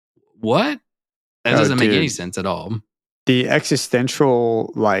 what? That doesn't make any sense at all. The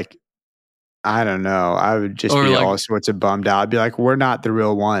existential, like, I don't know. I would just be all sorts of bummed out. I'd be like, we're not the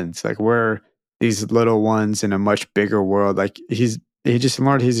real ones. Like, we're these little ones in a much bigger world. Like, he just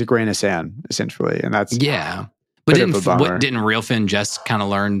learned he's a grain of sand, essentially. And that's But didn't real Finn just kind of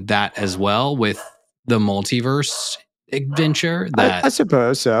learn that as well with the multiverse adventure? I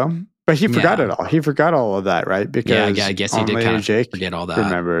suppose so. But he forgot it all. He forgot all of that, right? Because I guess he did kind of forget all that.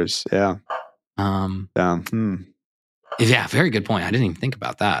 Remembers, yeah. Yeah, very good point. I didn't even think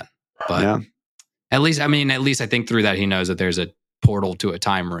about that. But at least I think through that he knows that there's a portal to a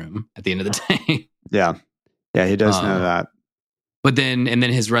time room at the end of the day. Yeah, he does know that. But then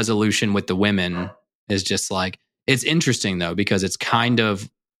his resolution with the women is just like, it's interesting though, because it's kind of,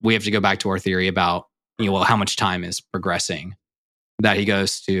 we have to go back to our theory about how much time is progressing. That he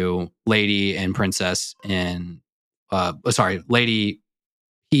goes to Lady and Princess and Lady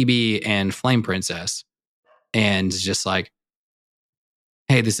PB and Flame Princess, and just like,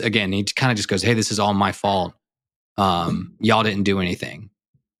 hey, this again. He kind of just goes, "Hey, this is all my fault. Y'all didn't do anything,"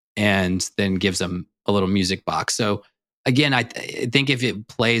 and then gives them a little music box. So again, I think if it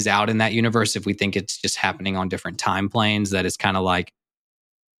plays out in that universe, if we think it's just happening on different time planes, that it's kind of like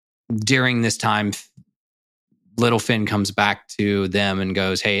during this time, little Finn comes back to them and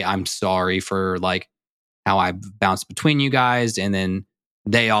goes, "Hey, I'm sorry for like how I bounced between you guys." And then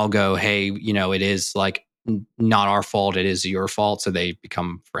they all go, "Hey, it is like not our fault. It is your fault." So they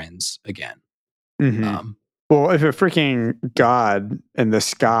become friends again. Well, if a freaking god in the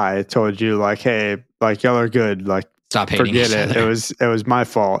sky told you, like, hey, like, y'all are good, like, stop hating forget each it. other. It was my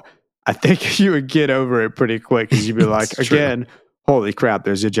fault. I think you would get over it pretty quick because you'd be like, again, holy crap,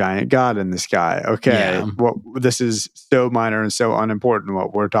 there's a giant god in the sky. Okay, well, this is so minor and so unimportant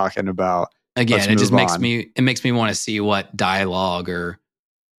what we're talking about. Again, it just makes me want to see what dialogue or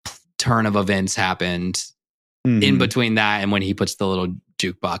turn of events happened in between that and when he puts the little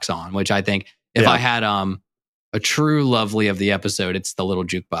jukebox on, which I think if I had a true lovely of the episode, it's the little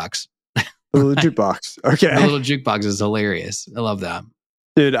jukebox. The little jukebox. Okay. The little jukebox is hilarious. I love that.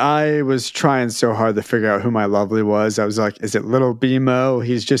 Dude, I was trying so hard to figure out who my lovely was. I was like, is it Little BMO?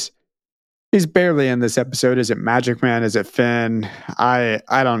 He's barely in this episode. Is it Magic Man? Is it Finn? I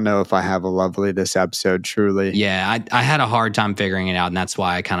don't know if I have a lovely this episode, truly. Yeah, I had a hard time figuring it out, and that's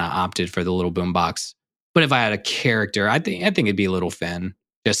why I kind of opted for the little boombox. But if I had a character, I think it'd be Little Finn.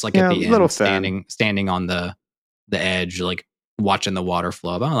 Just like at the end, standing on the edge, like watching the water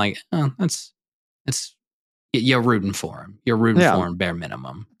flow. I'm like, oh, that's you're rooting for him. You're rooting for him, bare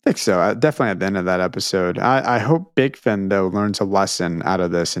minimum. I think so. Definitely at the end of that episode. I hope Big Finn, though, learns a lesson out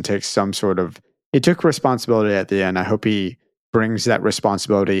of this and takes some sort of... He took responsibility at the end. I hope he brings that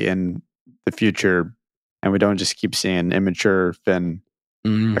responsibility in the future and we don't just keep seeing immature Finn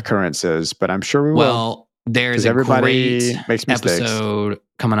occurrences. But I'm sure we will. Well, there's a great episode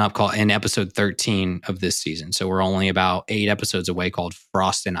coming up in episode 13 of this season. So we're only about 8 episodes away, called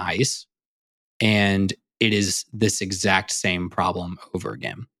Frost and Ice. And it is this exact same problem over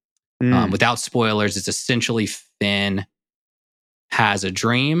again. Without spoilers, it's essentially Finn has a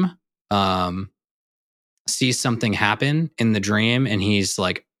dream, sees something happen in the dream, and he's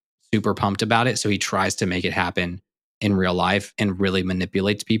like super pumped about it. So he tries to make it happen in real life and really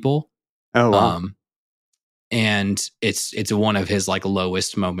manipulates people. Oh, wow. And it's one of his like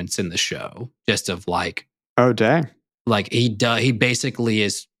lowest moments in the show, just of like, oh dang, like he basically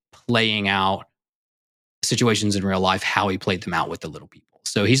is playing out situations in real life how he played them out with the little people.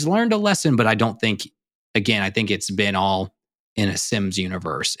 So he's learned a lesson, but I think it's been all in a Sims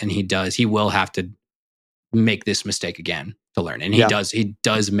universe, and he will have to make this mistake again to learn. And he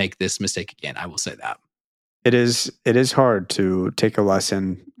does make this mistake again. I will say that. It is hard to take a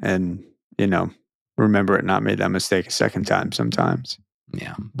lesson and, remember it, not make that mistake a second time sometimes.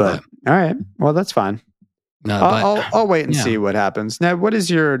 Yeah. But all right. Well, that's fine. No, I'll wait and see what happens. Now, do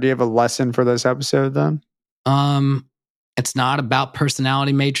you have a lesson for this episode then? It's not about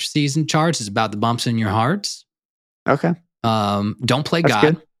personality matrices and charts. It's about the bumps in your hearts. Okay. Don't play That's God.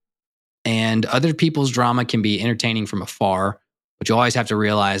 Good. And other people's drama can be entertaining from afar, but you always have to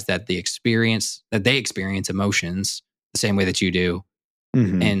realize that they experience emotions the same way that you do.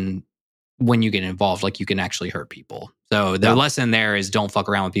 Mm-hmm. And when you get involved, like, you can actually hurt people. So the lesson there is don't fuck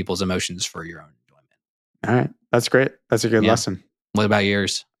around with people's emotions for your own enjoyment. All right. That's great. That's a good lesson. What about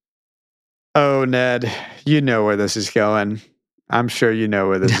yours? Oh, Ned, you know where this is going. I'm sure you know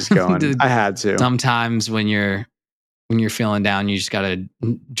where this is going. Dude, I had to. Sometimes when you're feeling down, you just got to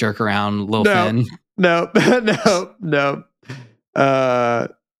jerk around Lil Finn. No. Well,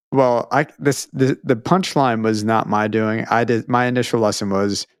 the punchline was not my doing. My initial lesson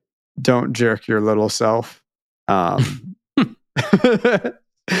was don't jerk your little self. But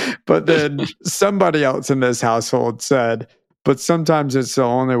then somebody else in this household said, but sometimes it's the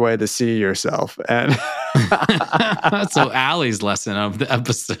only way to see yourself. And so Allie's lesson of the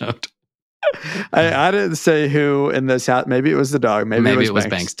episode. I didn't say who in this house. Maybe it was the dog. Maybe it was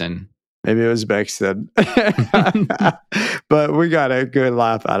Bankston. Maybe it was Bankston. But we got a good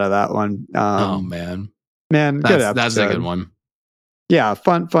laugh out of that one. Oh, man. Good episode. That's a good one. Yeah,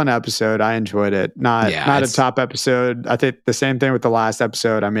 fun episode. I enjoyed it. Not a top episode. I think the same thing with the last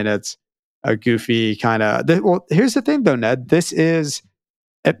episode. I mean, it's a goofy kind of... Well, here's the thing, though, Ned. There's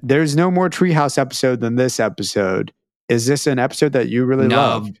no more Treehouse episode than this episode. Is this an episode that you really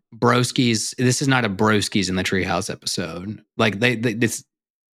love? No, Broskies. This is not a Broskies in the Treehouse episode. Like,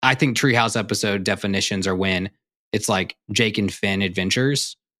 I think Treehouse episode definitions are when it's like Jake and Finn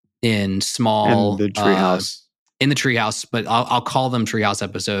adventures in small... In the Treehouse. In the Treehouse, but I'll call them Treehouse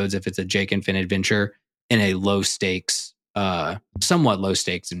episodes if it's a Jake and Finn adventure in a low stakes, somewhat low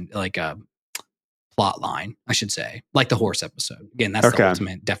stakes, and like a plot line, I should say, like the horse episode. Again, that's the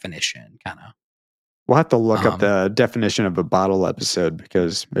ultimate definition, kind of. We'll have to look up the definition of a bottle episode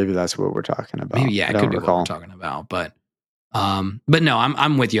because maybe that's what we're talking about. Maybe, it could be what we're talking about. But no,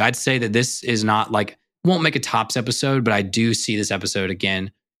 I'm with you. I'd say that this is not like, won't make a tops episode, but I do see this episode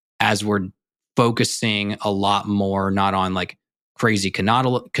again as we're focusing a lot more, not on like crazy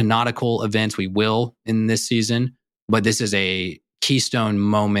canonical events. We will in this season, but this is a keystone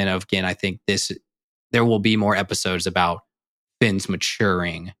moment of, again, I think this there will be more episodes about Finn's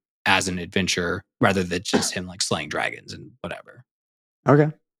maturing as an adventurer rather than just him like slaying dragons and whatever.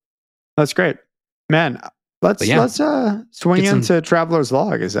 Okay. That's great. Man, let's swing into Traveler's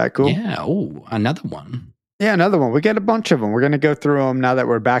Log. Is that cool? Yeah. Oh, another one. Yeah, another one. We get a bunch of them. We're going to go through them now that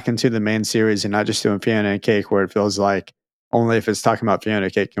we're back into the main series and not just doing Fiona and Cake, where it feels like only if it's talking about Fiona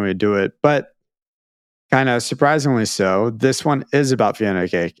and Cake can we do it. But kind of surprisingly so, this one is about Fiona and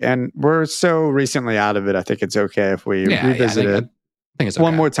Cake. And we're so recently out of it, I think it's okay if we revisit it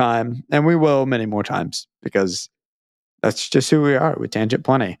one more time. And we will many more times because that's just who we are. We tangent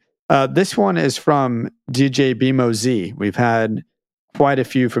plenty. This one is from DJ BMOZ. We've had quite a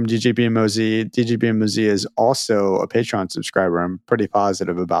few from DJ BMOZ. DJ BMOZ is also a Patreon subscriber. I'm pretty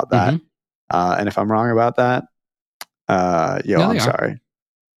positive about that. And if I'm wrong about that, I'm sorry.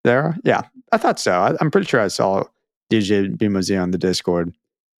 There? Yeah, I thought so. I'm pretty sure I saw DJ BMOZ on the Discord.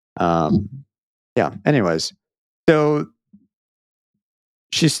 Anyways. So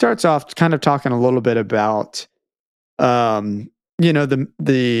she starts off kind of talking a little bit about the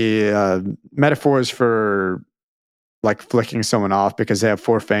metaphors for like flicking someone off because they have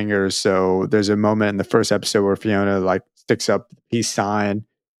 4 fingers. So there's a moment in the first episode where Fiona like sticks up the peace sign,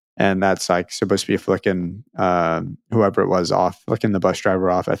 and that's like supposed to be flicking whoever it was off, flicking the bus driver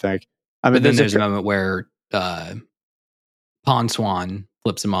off, I think. I mean, but then there's a moment where Pond Swan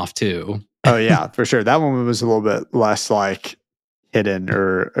flips him off too. Oh yeah, for sure. That one was a little bit less like hidden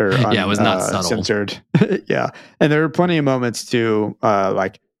or it was not subtle. Censored. Yeah, and there were plenty of moments to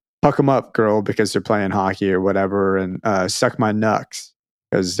like puck them up, girl, because they're playing hockey or whatever, and suck my nucks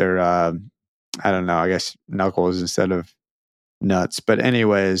because they're I don't know, I guess knuckles instead of nuts. But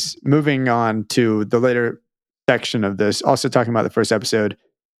anyways, moving on to the later section of this, also talking about the first episode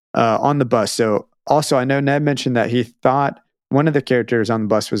on the bus. So also, I know Ned mentioned that he thought one of the characters on the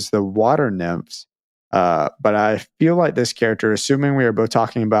bus was the water nymphs. But I feel like this character, assuming we are both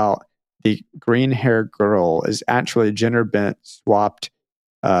talking about the green hair girl, is actually gender bent swapped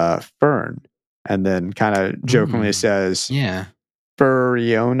Fern, and then kind of jokingly says,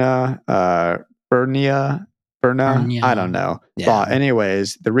 Furiona, Bernia, I don't know. Yeah. But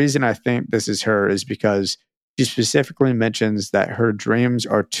anyways, the reason I think this is her is because she specifically mentions that her dreams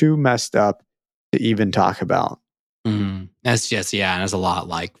are too messed up to even talk about. That's just, and it's a lot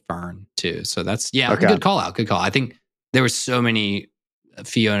like Fern too. So that's, good call out. Good call. I think there were so many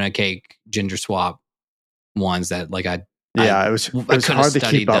Fiona Cake ginger swap ones that like it was hard to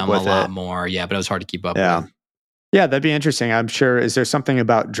keep up with a lot more. Yeah, but it was hard to keep up with. Yeah, that'd be interesting. I'm sure. Is there something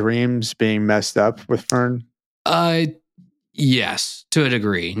about dreams being messed up with Fern? Yes, to a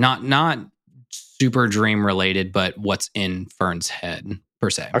degree. Not super dream related, but what's in Fern's head per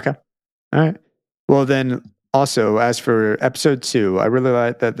se. Okay. All right. Well, then also, as for episode 2, I really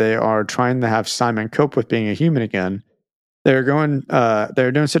like that they are trying to have Simon cope with being a human again. They're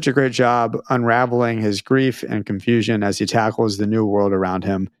doing such a great job unraveling his grief and confusion as he tackles the new world around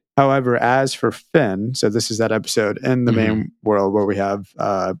him. However, as for Finn, so this is that episode in the main world where we have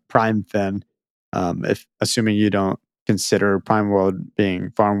Prime Finn, if assuming you don't consider Prime World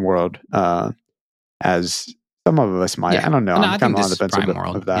being Farm World, as some of us might. Yeah. I don't know. I'm kind of on the fence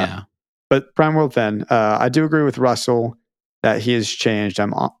of that. Yeah. But Prime World Finn, I do agree with Russell that he has changed.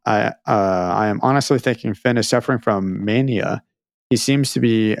 I am honestly thinking Finn is suffering from mania. He seems to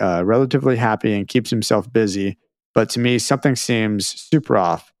be relatively happy and keeps himself busy, but to me, something seems super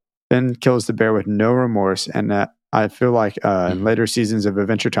off. Finn kills the bear with no remorse, and I feel like in later seasons of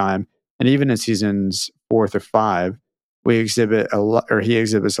Adventure Time, and even in seasons 4 or 5, he exhibits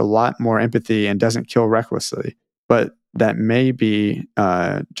a lot more empathy and doesn't kill recklessly. But that may be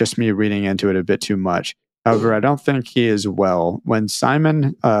just me reading into it a bit too much. However, I don't think he is well. When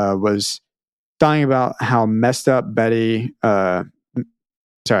Simon was talking about how messed up Betty, when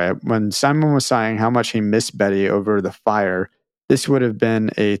Simon was saying how much he missed Betty over the fire, this would have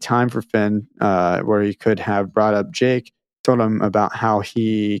been a time for Finn where he could have brought up Jake, told him about how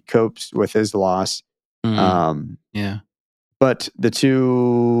he copes with his loss. But the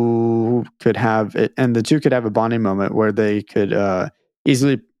two could have it, and the two could have a bonding moment where they could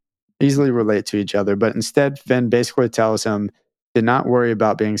easily relate to each other. But instead, Finn basically tells him to not worry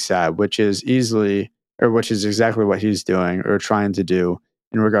about being sad, which is exactly what he's doing or trying to do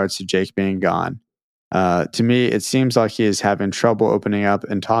in regards to Jake being gone. To me, it seems like he is having trouble opening up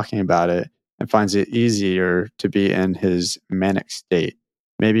and talking about it, and finds it easier to be in his manic state.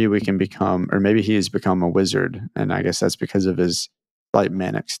 Maybe maybe he has become a wizard, and I guess that's because of his slight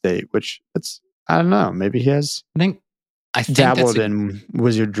manic state, which I don't know. Maybe he has I think dabbled in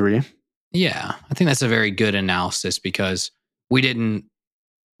wizardry. Yeah, I think that's a very good analysis because we didn't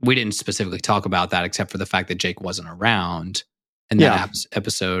we didn't specifically talk about that except for the fact that Jake wasn't around in that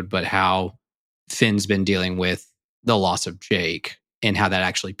episode, but how Finn's been dealing with the loss of Jake and how that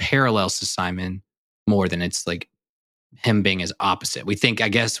actually parallels to Simon more than it's like him being his opposite. We think, I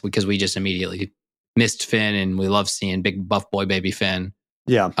guess, because we just immediately missed Finn and we love seeing big buff boy baby Finn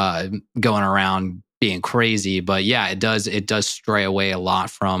going around being crazy. But yeah, it does stray away a lot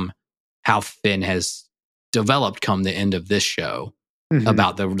from how Finn has developed come the end of this show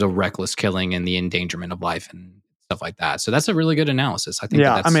about the reckless killing and the endangerment of life and stuff like that. So that's a really good analysis. I think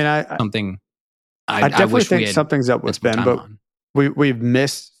that's something I definitely think something's up with Finn, but we've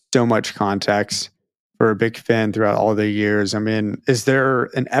missed so much context for a big Finn throughout all the years. I mean, is there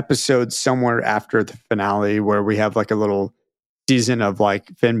an episode somewhere after the finale where we have like a little season of like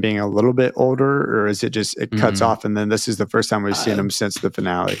Finn being a little bit older, or is it just it cuts off and then this is the first time we've seen him since the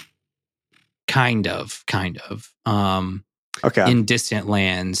finale? Kind of. Okay. In Distant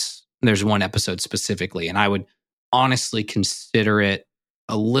Lands, there's one episode specifically, and I would honestly consider it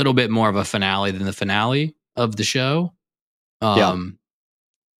a little bit more of a finale than the finale of the show.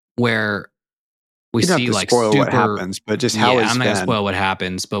 Where we see like spoil what happens, but just how is I'm not Finn? Gonna spoil what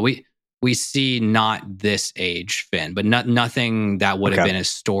happens, but we see not this age Finn, but nothing that would have been a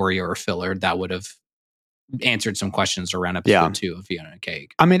story or a filler that would have answered some questions around episode 2 of Fiona and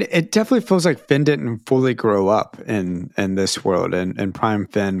Cake. I mean, it definitely feels like Finn didn't fully grow up in this world, in Prime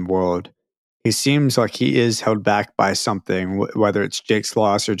Finn world. He seems like he is held back by something, whether it's Jake's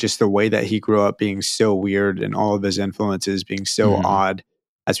loss or just the way that he grew up being so weird and all of his influences being so odd,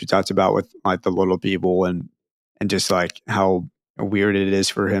 as we talked about with like the little people and just like how weird it is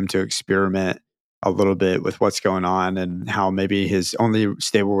for him to experiment a little bit with what's going on, and how maybe his only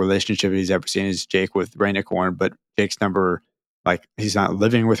stable relationship he's ever seen is Jake with Rainicorn, but Jake's never, like, he's not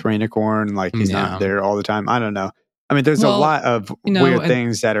living with Rainicorn, like he's not there all the time. I don't know. I mean, there's a lot of weird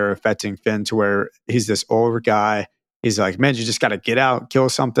things that are affecting Finn to where he's this older guy. He's like, man, you just got to get out, kill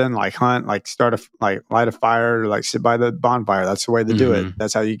something, like hunt, like light a fire, or like sit by the bonfire. That's the way to do it.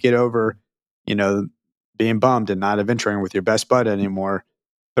 That's how you get over, being bummed and not adventuring with your best bud anymore.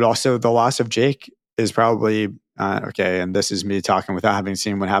 But also the loss of Jake is probably, okay, and this is me talking without having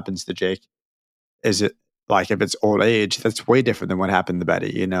seen what happens to Jake. Is it like if it's old age, that's way different than what happened to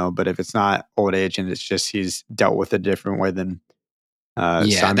Betty, But if it's not old age and it's just he's dealt with a different way than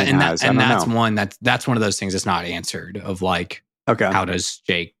Simon has. And that's one that's one of those things that's not answered of like, how does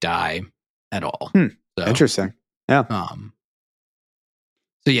Jake die at all? So, interesting. Yeah.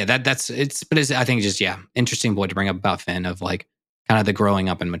 So yeah, that's I think just interesting point to bring up about Finn of like kind of the growing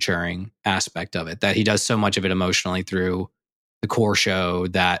up and maturing aspect of it, that he does so much of it emotionally through the core show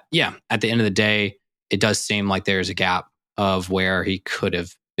that at the end of the day, it does seem like there's a gap of where he could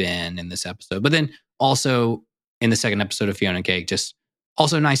have been in this episode. But then also in the second episode of Fiona and Cake, just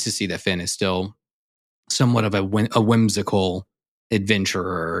also nice to see that Finn is still somewhat of a whimsical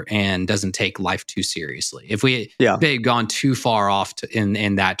adventurer and doesn't take life too seriously. If they had gone too far off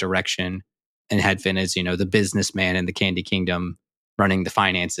in that direction and had Finn as, the businessman in the Candy Kingdom running the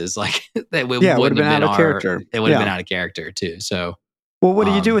finances, like that would have been out of character. It would have been out of character too. So, well, what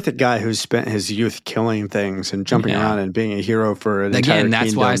do you do with a guy who's spent his youth killing things and jumping around and being a hero for an entire kingdom?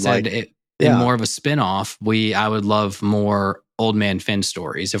 That's why I said in more of a spinoff, I would love more old man Finn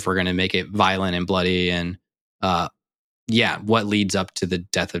stories if we're going to make it violent and bloody and what leads up to the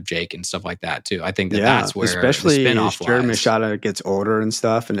death of Jake and stuff like that too. I think that's where especially the spinoff Jeremy lies. Shada gets older and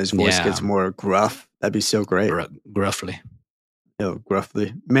stuff, and his voice gets more gruff. That'd be so great. Gruffly,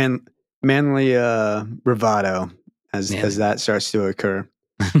 gruffly, manly bravado as that starts to occur.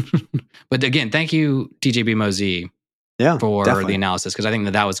 But again, thank you, TJB Mosey, for the analysis, because I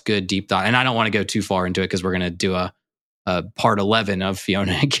think that was good deep thought, and I don't want to go too far into it because we're going to do a part 11 of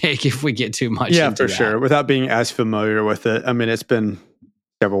Fiona and Cake if we get too much into that. Sure, without being as familiar with it. I mean, it's been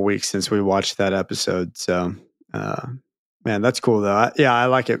several weeks since we watched that episode, so man, that's cool though. I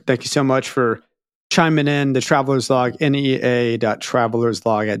like it. Thank you so much for chiming in. The Traveler's Log,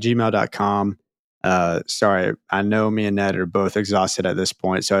 NEA.travelerslog@gmail.com. Sorry, I know me and Ned are both exhausted at this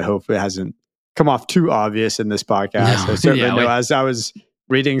point, so I hope it hasn't come off too obvious in this podcast. I certainly know as I was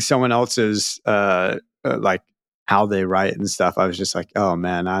reading someone else's like how they write and stuff, I was just like, oh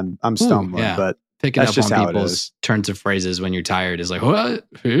man, I'm stumbling. But picking up on people's turns of phrases when you're tired is like, what?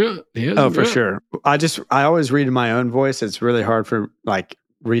 For sure. I always read in my own voice. It's really hard for like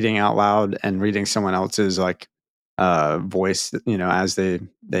reading out loud and reading someone else's like voice, as they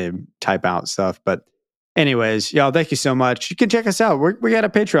type out stuff. But anyways, y'all, thank you so much. You can check us out. We got a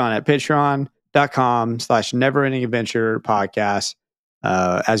Patreon at patreon.com/neverendingadventure podcast.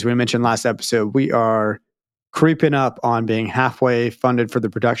 As we mentioned last episode, we are creeping up on being halfway funded for the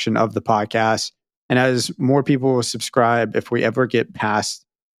production of the podcast. And as more people will subscribe, if we ever get past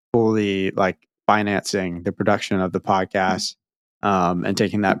fully like financing the production of the podcast and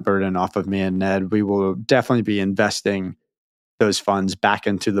taking that burden off of me and Ned, we will definitely be investing those funds back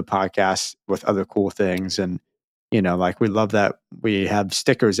into the podcast with other cool things. And, you know, like we love that we have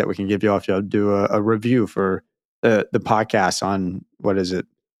stickers that we can give you if you'll do a review for the podcast on, what is it,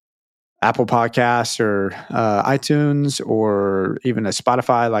 Apple Podcasts or iTunes or even a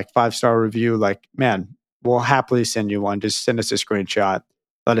Spotify, like 5-star review. Like, man, we'll happily send you one. Just send us a screenshot.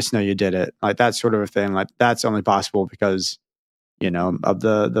 Let us know you did it. Like that sort of a thing. Like that's only possible because, you know, of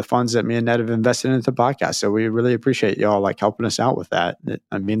the funds that me and Ned have invested into the podcast. So we really appreciate y'all like helping us out with that. It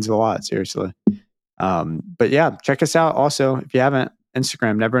means a lot, seriously. But yeah, check us out. Also, if you haven't,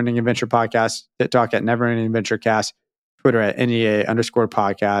 Instagram, Never Ending Adventure Podcast, TikTok at Never Ending Adventure Cast, Twitter at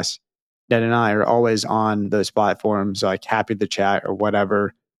NEA_podcast. Ned and I are always on those platforms, like happy to chat or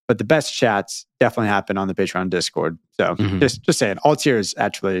whatever. But the best chats definitely happen on the Patreon Discord. So just saying, all tiers,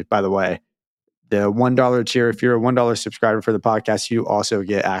 actually, by the way. The $1 tier, if you're a $1 subscriber for the podcast, you also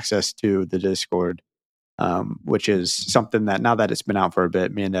get access to the Discord, which is something that now that it's been out for a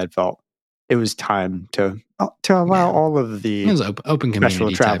bit, me and Ned felt it was time to allow all of the open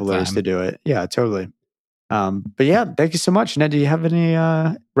special travelers to do it. Yeah, totally. But yeah, thank you so much. Ned, do you have any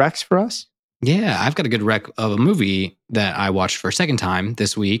recs for us? Yeah, I've got a good rec of a movie that I watched for a second time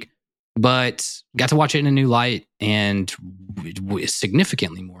this week, but got to watch it in a new light and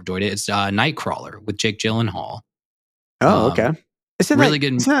significantly more enjoyed it. It's Nightcrawler with Jake Gyllenhaal. Oh, okay. Isn't really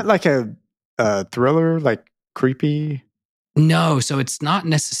good? Isn't that like a thriller, like creepy? No, so it's not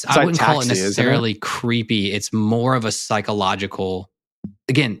necessarily. I wouldn't call it necessarily creepy. It's more of a psychological.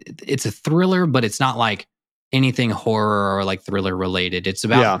 Again, it's a thriller, but it's not like anything horror or like thriller related. It's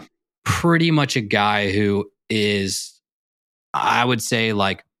about pretty much a guy who is, I would say,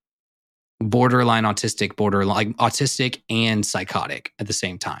 like borderline autistic, like autistic and psychotic at the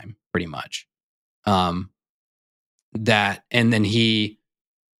same time, pretty much. That, and then he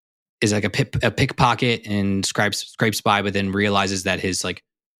is like a pickpocket and scrapes by, but then realizes that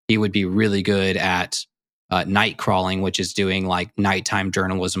he would be really good at night crawling, which is doing like nighttime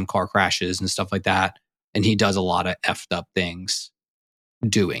journalism, car crashes and stuff like that. And he does a lot of effed up things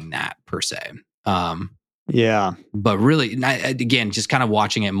doing that per se. But really, again, just kind of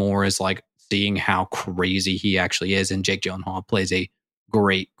watching it more is like seeing how crazy he actually is. And Jake Gyllenhaal plays a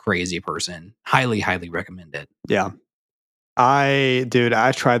great, crazy person. Highly, highly recommend it. Yeah. I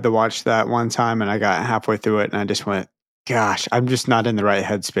tried to watch that one time and I got halfway through it and I just went, gosh, I'm just not in the right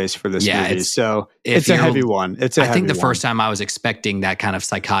headspace for this movie. So it's a heavy one. I think the first time I was expecting that kind of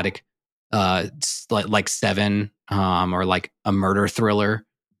psychotic, like Seven, or like a murder thriller.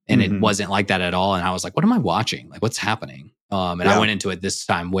 And it wasn't like that at all. And I was like, what am I watching? Like, what's happening? And I went into it this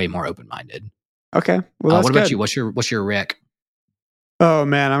time way more open-minded. Okay. Well, that's what about good. you? What's your rec? Oh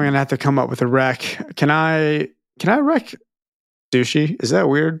man, I'm going to have to come up with a rec. Can I rec sushi? Is that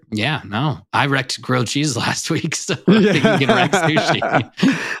weird? Yeah, no. I wrecked grilled cheese last week, so I think you can wreck sushi.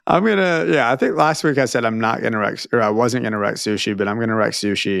 I think last week I said I'm not going to wreck, or I wasn't going to wreck sushi, but I'm going to wreck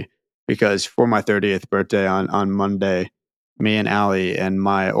sushi because for my 30th birthday on Monday, me and Allie and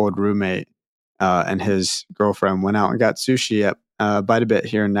my old roommate and his girlfriend went out and got sushi at Bite a Bit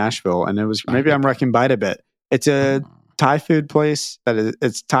here in Nashville. And it was, maybe I'm wrecking Bite a Bit. It's a Thai food place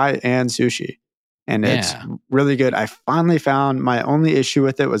it's Thai and sushi. And it's really good. I finally found, my only issue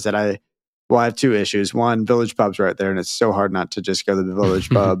with it was that I have two issues. One, Village Pub's right there, and it's so hard not to just go to the Village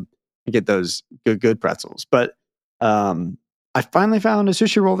Pub and get those good pretzels. But I finally found a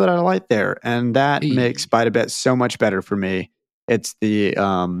sushi roll that I like there, and that makes Bite a Bit so much better for me. It's the,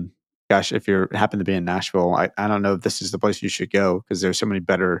 if you happen to be in Nashville, I don't know if this is the place you should go because there's so many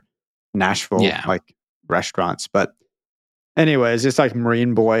better Nashville like restaurants. But anyways, it's like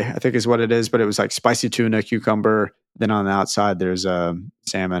Marine Boy, I think is what it is. But it was like spicy tuna, cucumber. Then on the outside, there's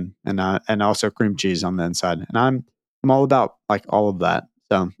salmon and also cream cheese on the inside. And I'm all about like all of that.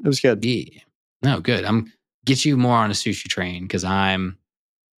 So it was good. Yeah. No, good. Get you more on a sushi train because I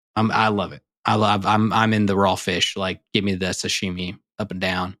love it. I'm in the raw fish. Like, give me the sashimi up and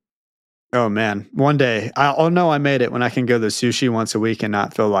down. Oh man, one day I'll know I made it when I can go to sushi once a week and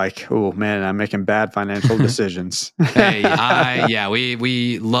not feel like, oh man, I'm making bad financial decisions. Hey,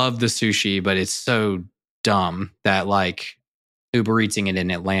 we love the sushi, but it's so dumb that like Uber Eating it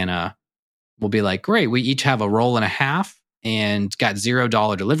in Atlanta will be like, great, we each have a roll and a half and got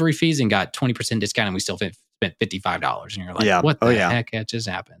 $0 delivery fees and got 20% discount, and we still spent $55. And you're like, what the heck just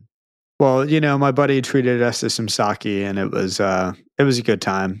happened? Well, my buddy treated us to some sake, and it was a good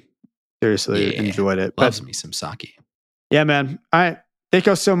time. seriously enjoyed it. Loves me some sake. Yeah, man. All right. Thank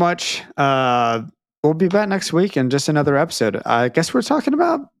you so much. We'll be back next week in just another episode. I guess we're talking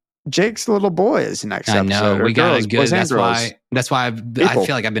about Jake's little boys next episode. I know. We got a good. That's why I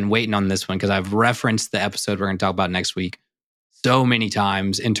feel like I've been waiting on this one because I've referenced the episode we're going to talk about next week so many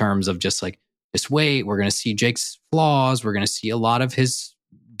times in terms of just wait. We're going to see Jake's flaws. We're going to see a lot of his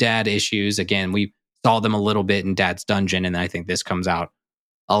dad issues. Again, we saw them a little bit in Dad's Dungeon, and I think this comes out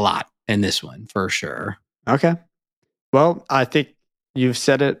a lot in this one for sure. Okay. Well, I think you've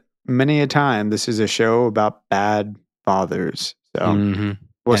said it many a time. This is a show about bad fathers. So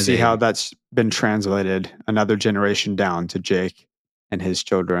we'll see how that's been translated another generation down to Jake and his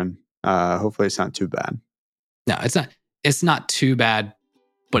children. Hopefully it's not too bad. No, it's not. It's not too bad,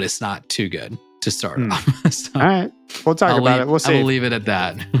 but it's not too good to start off. So all right. We'll talk about it. We'll see. I'll leave it at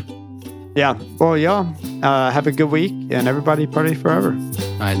that. Yeah. Well, y'all have a good week and everybody party forever.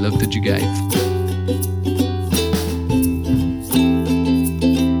 I love that you guys.